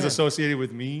 Because it was yeah. associated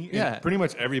with me, and Yeah. pretty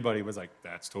much everybody was like,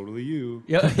 "That's totally you,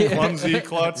 Yeah, yeah. clumsy,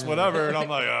 klutz, whatever." And I'm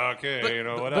like, "Okay,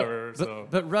 whatever." But, so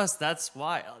but Russ, that's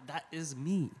why that is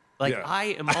me. Like Yeah. I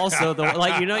am also the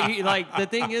like you like the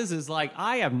thing is like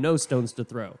I have no stones to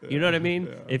throw. You know what I mean?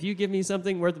 If you give me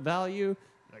something worth value,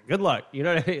 like, good luck. You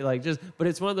know what I mean? Like but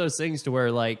it's one of those things to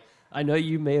where like I know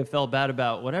you may have felt bad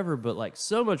about whatever, but like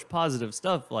so much positive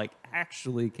stuff like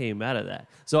actually came out of that.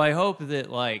 So I hope that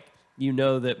like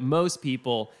that most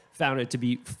people found it to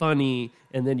be funny,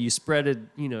 and then you spread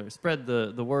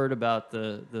the word about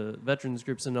the veterans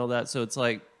groups and all that. So it's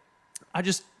like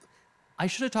I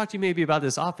should have talked to you maybe about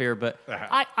this off air, but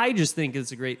I just think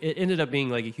it ended up being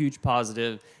like a huge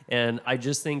positive. And I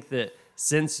just think that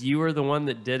since you were the one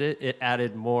that did it, it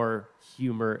added more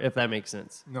humor, if that makes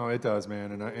sense. no, it does,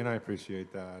 man, and I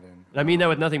appreciate that. And I mean that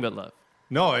with nothing but love.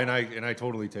 no, and I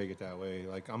totally take it that way.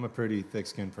 Like, I'm a pretty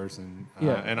thick-skinned person,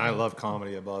 Yeah. and I love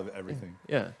comedy above everything.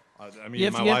 Yeah. I mean, You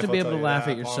have my to- you have wife to be will able tell to you laugh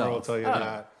that. at Palmer will yourself. tell you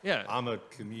that. yeah. I'm a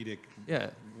comedic Yeah.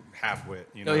 half-wit,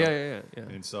 Oh, yeah.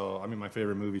 And so, I mean, my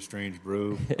favorite movie, Strange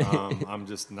Brew. I'm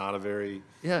just not a very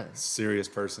Yeah. serious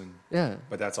person. Yeah.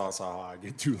 But that's also how I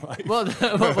get through life. Well,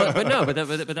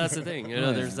 but that's the thing.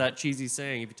 There's that cheesy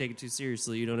saying: if you take it too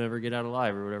seriously, you don't ever get out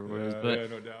alive, or whatever it is. But yeah,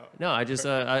 no doubt. no, I just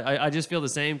I just feel the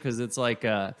same because it's like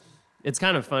it's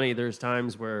kind of funny. There's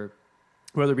times where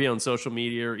whether it be on social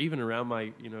media or even around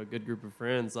my good group of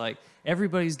friends, like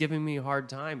everybody's giving me a hard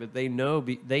time, but they know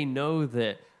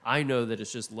that I know that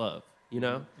it's just love,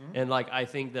 and like I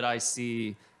think that I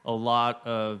see a lot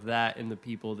of that in the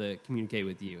people that communicate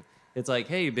with you. It's like,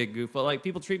 hey, big goofball. Like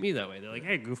people treat me that way. They're like,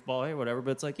 hey, goofball, hey, whatever.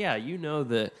 But it's like, yeah,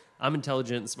 that I'm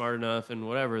intelligent and smart enough and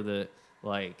whatever that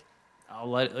like I'll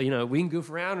let we can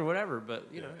goof around or whatever. But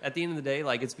at the end of the day,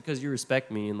 like it's because you respect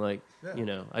me and like I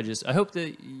hope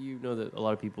that that a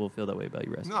lot of people feel that way about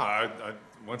you, Russ. No, I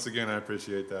once again, I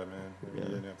appreciate that, man. I mean, you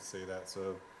didn't have to say that,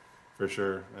 so for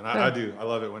sure. And I do. I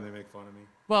love it when they make fun of me.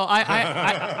 Well, I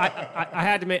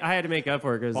had to make up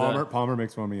for it because Palmer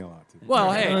makes fun of me a lot, too.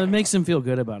 well, hey, it makes him feel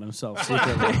good about himself.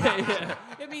 secretly.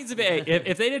 it means if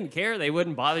they didn't care, they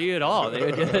wouldn't bother you at all.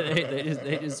 They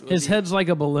just His head's like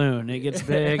a balloon. It gets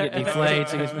big, it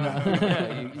deflates. It gets,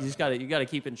 yeah, you just gotta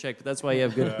keep in check. But that's why you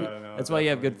have good. That's why you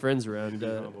have good friends around.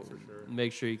 humble for sure.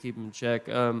 Make sure you keep them in check.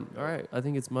 All right, I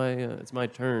think it's my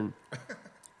turn.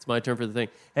 It's my turn for the thing.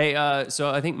 Hey, so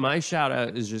I think my shout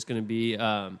out is just going to be,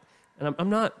 and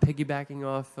I'm not piggybacking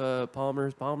off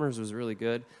Palmer's. Palmer's was really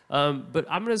good. But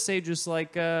I'm going to say just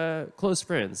like close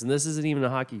friends. And this isn't even a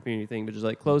hockey community thing, but just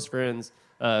like close friends,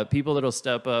 people that'll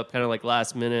step up kind of like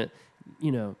last minute,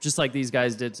 just like these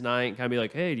guys did tonight, and kind of be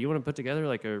like, hey, do you want to put together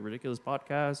like a ridiculous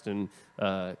podcast? And,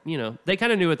 they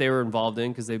kind of knew what they were involved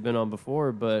in because they've been on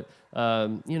before, but,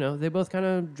 they both kind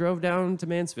of drove down to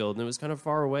Mansfield and it was kind of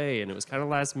far away and it was kind of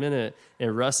last minute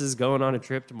and Russ is going on a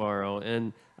trip tomorrow.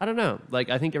 And I don't know, like,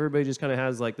 I think everybody just kind of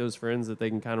has like those friends that they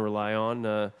can kind of rely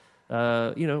on,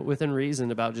 within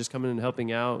reason about just coming and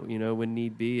helping out, when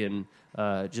need be. And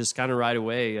just kind of right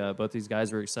away, both these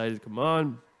guys were excited to come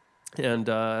on. And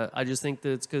I just think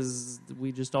that it's because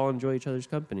we just all enjoy each other's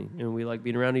company and we like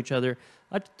being around each other.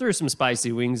 I threw some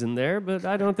spicy wings in there, but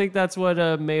I don't think that's what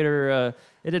made her.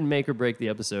 It didn't make or break the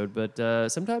episode.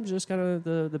 But sometimes just kind of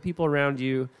the people around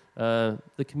you,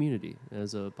 the community,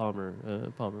 as Palmer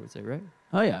would say, right?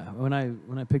 Oh yeah, when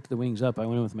I picked the wings up, I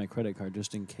went in with my credit card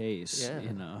just in case. Yeah. You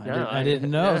know, No, I didn't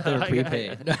know if they were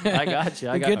prepaid. I got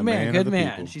you. Good man, man of good the man.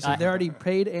 people. She said they're already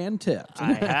paid and tipped.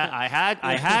 I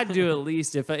had to at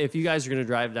least if you guys are going to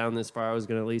drive down this far, I was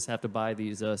going to at least have to buy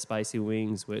these spicy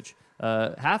wings, which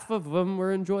half of them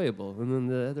were enjoyable, and then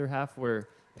the other half were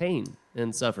pain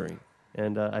and suffering.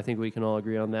 And I think we can all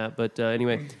agree on that. But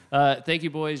anyway, thank you,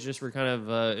 boys, just for kind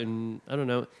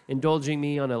of indulging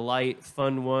me on a light,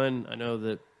 fun one. I know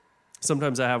that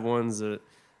sometimes I have ones that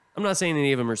I'm not saying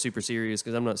any of them are super serious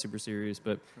because I'm not super serious.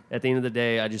 But at the end of the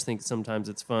day, I just think sometimes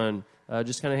it's fun.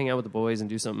 Just kind of hang out with the boys and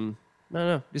do something. I don't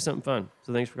know, do something fun.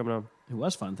 So thanks for coming on. It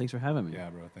was fun. Thanks for having me. Yeah,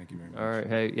 bro. Thank you very much. All right,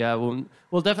 hey, yeah, we'll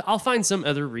definitely. I'll find some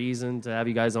other reason to have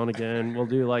you guys on again. We'll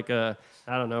do like a,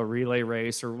 I don't know, relay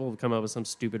race, or we'll come up with some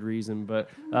stupid reason. But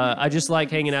I just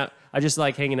like hanging out. I just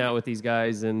like hanging out with these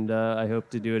guys, and I hope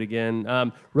to do it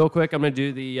again. Real quick, I'm going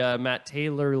to do the Matt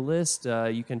Taylor list.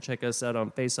 You can check us out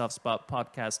on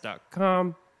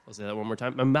faceoffspotpodcast.com. I'll say that one more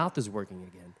time. My mouth is working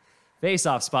again.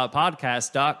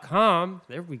 faceoffspotpodcast.com.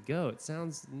 There we go. It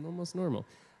sounds almost normal.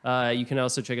 You can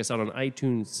also check us out on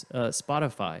iTunes,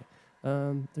 Spotify.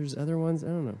 There's other ones. I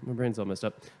don't know. My brain's all messed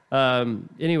up.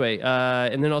 Anyway,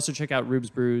 and then also check out Rube's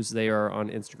Brews. They are on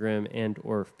Instagram and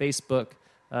or Facebook.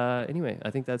 Anyway, I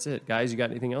think that's it. Guys, you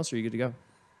got anything else, or are you good to go?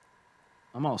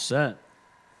 I'm all set.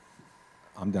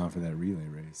 I'm down for that relay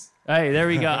race. Hey, there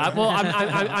we go.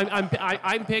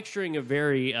 I'm picturing a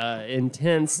very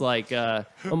intense, like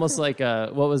almost like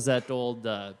what was that old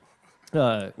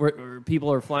where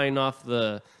people are flying off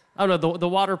the the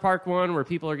water park one where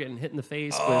people are getting hit in the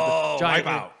face with giant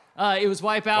Wipeout. It was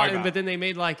Wipeout, Wipeout. But then they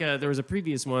made like there was a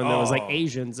previous one that was like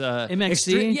Asians.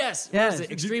 MXC? Yes. Yeah. What was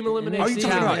it? Extreme Elimination. Are you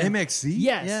talking about Challenge. MXC?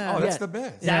 Yes. Yeah. Oh, that's yes. the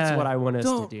best. That's Yeah. what I want us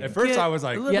Don't- to do. At first, Get I was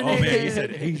like, oh eliminated. man, you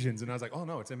said Asians, and I was like, oh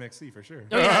no, it's MXC for sure.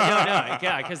 Oh,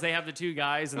 yeah, because they have the two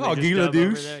guys and Oh, they just Gila dub over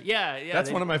Douche? the, yeah. That's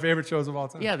they- one of my favorite shows of all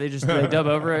time. Yeah, they dub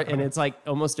over it, and it's like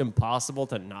almost impossible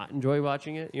to not enjoy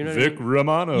watching it. You know what Vic I mean?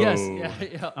 Romano. Yes,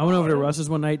 yeah. I went over to Russ's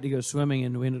one night to go swimming,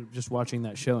 and we ended up just watching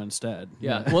that show instead.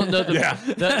 Yeah. Well, no,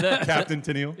 Captain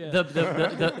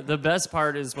Tennille. the best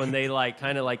part is when they like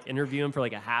kind of like interview him for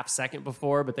like a half second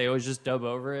before, but they always just dub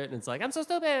over it, and it's like I'm so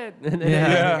stupid. And then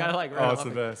Yeah. they kinda, like, run Oh, it's off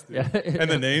the it. best. Dude. Yeah. And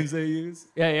the names they use.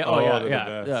 Yeah. Oh, Oh, they're yeah.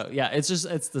 the Yeah. best. Yeah.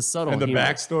 It's the subtle And the humor.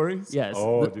 backstories. Yes.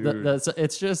 Oh, dude.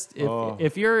 It's just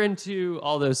if you're into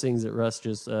all those things that Russ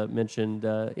just mentioned,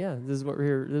 this is what we're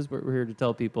here. This is what we're here to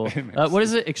tell people. What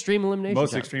is it? Extreme Elimination.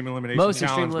 Most Challenge. extreme elimination Most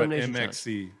challenge, extreme but elimination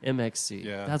MXC. MXC.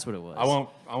 Yeah, That's what it was. I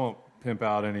won't pimp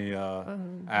out any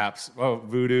apps. Oh,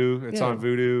 Voodoo. It's Yeah. on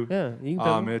Voodoo. Yeah, you can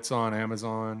pimp 'em. It's on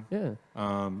Amazon. Yeah.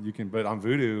 You can, but on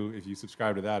Voodoo, if you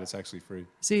subscribe to that, it's actually free.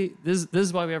 See, this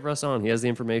is why we have Russ on. He has the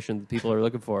information that people are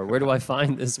looking for. Where do I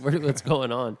find this? What's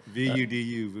going on?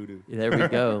 VUDU Voodoo. There we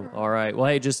go. All right. Well,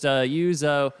 hey, just use.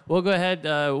 We'll go ahead.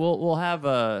 We'll have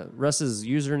Russ's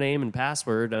username and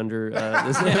password under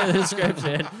this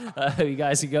description. You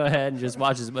guys can go ahead and just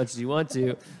watch as much as you want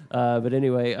to. But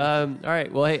anyway, all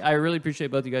right. Well, hey, I really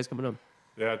appreciate both you guys coming on.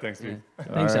 Yeah, thanks, dude.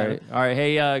 Thanks, All Adam. right. All right.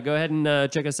 Hey, go ahead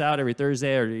and check us out every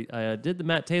Thursday. I did the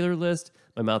Matt Taylor list.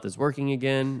 My mouth is working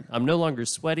again. I'm no longer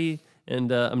sweaty,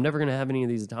 and I'm never going to have any of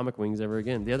these atomic wings ever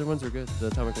again. The other ones are good. The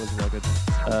atomic ones are not good.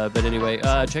 But anyway,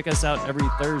 check us out every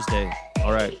Thursday.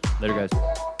 All right. Later, guys.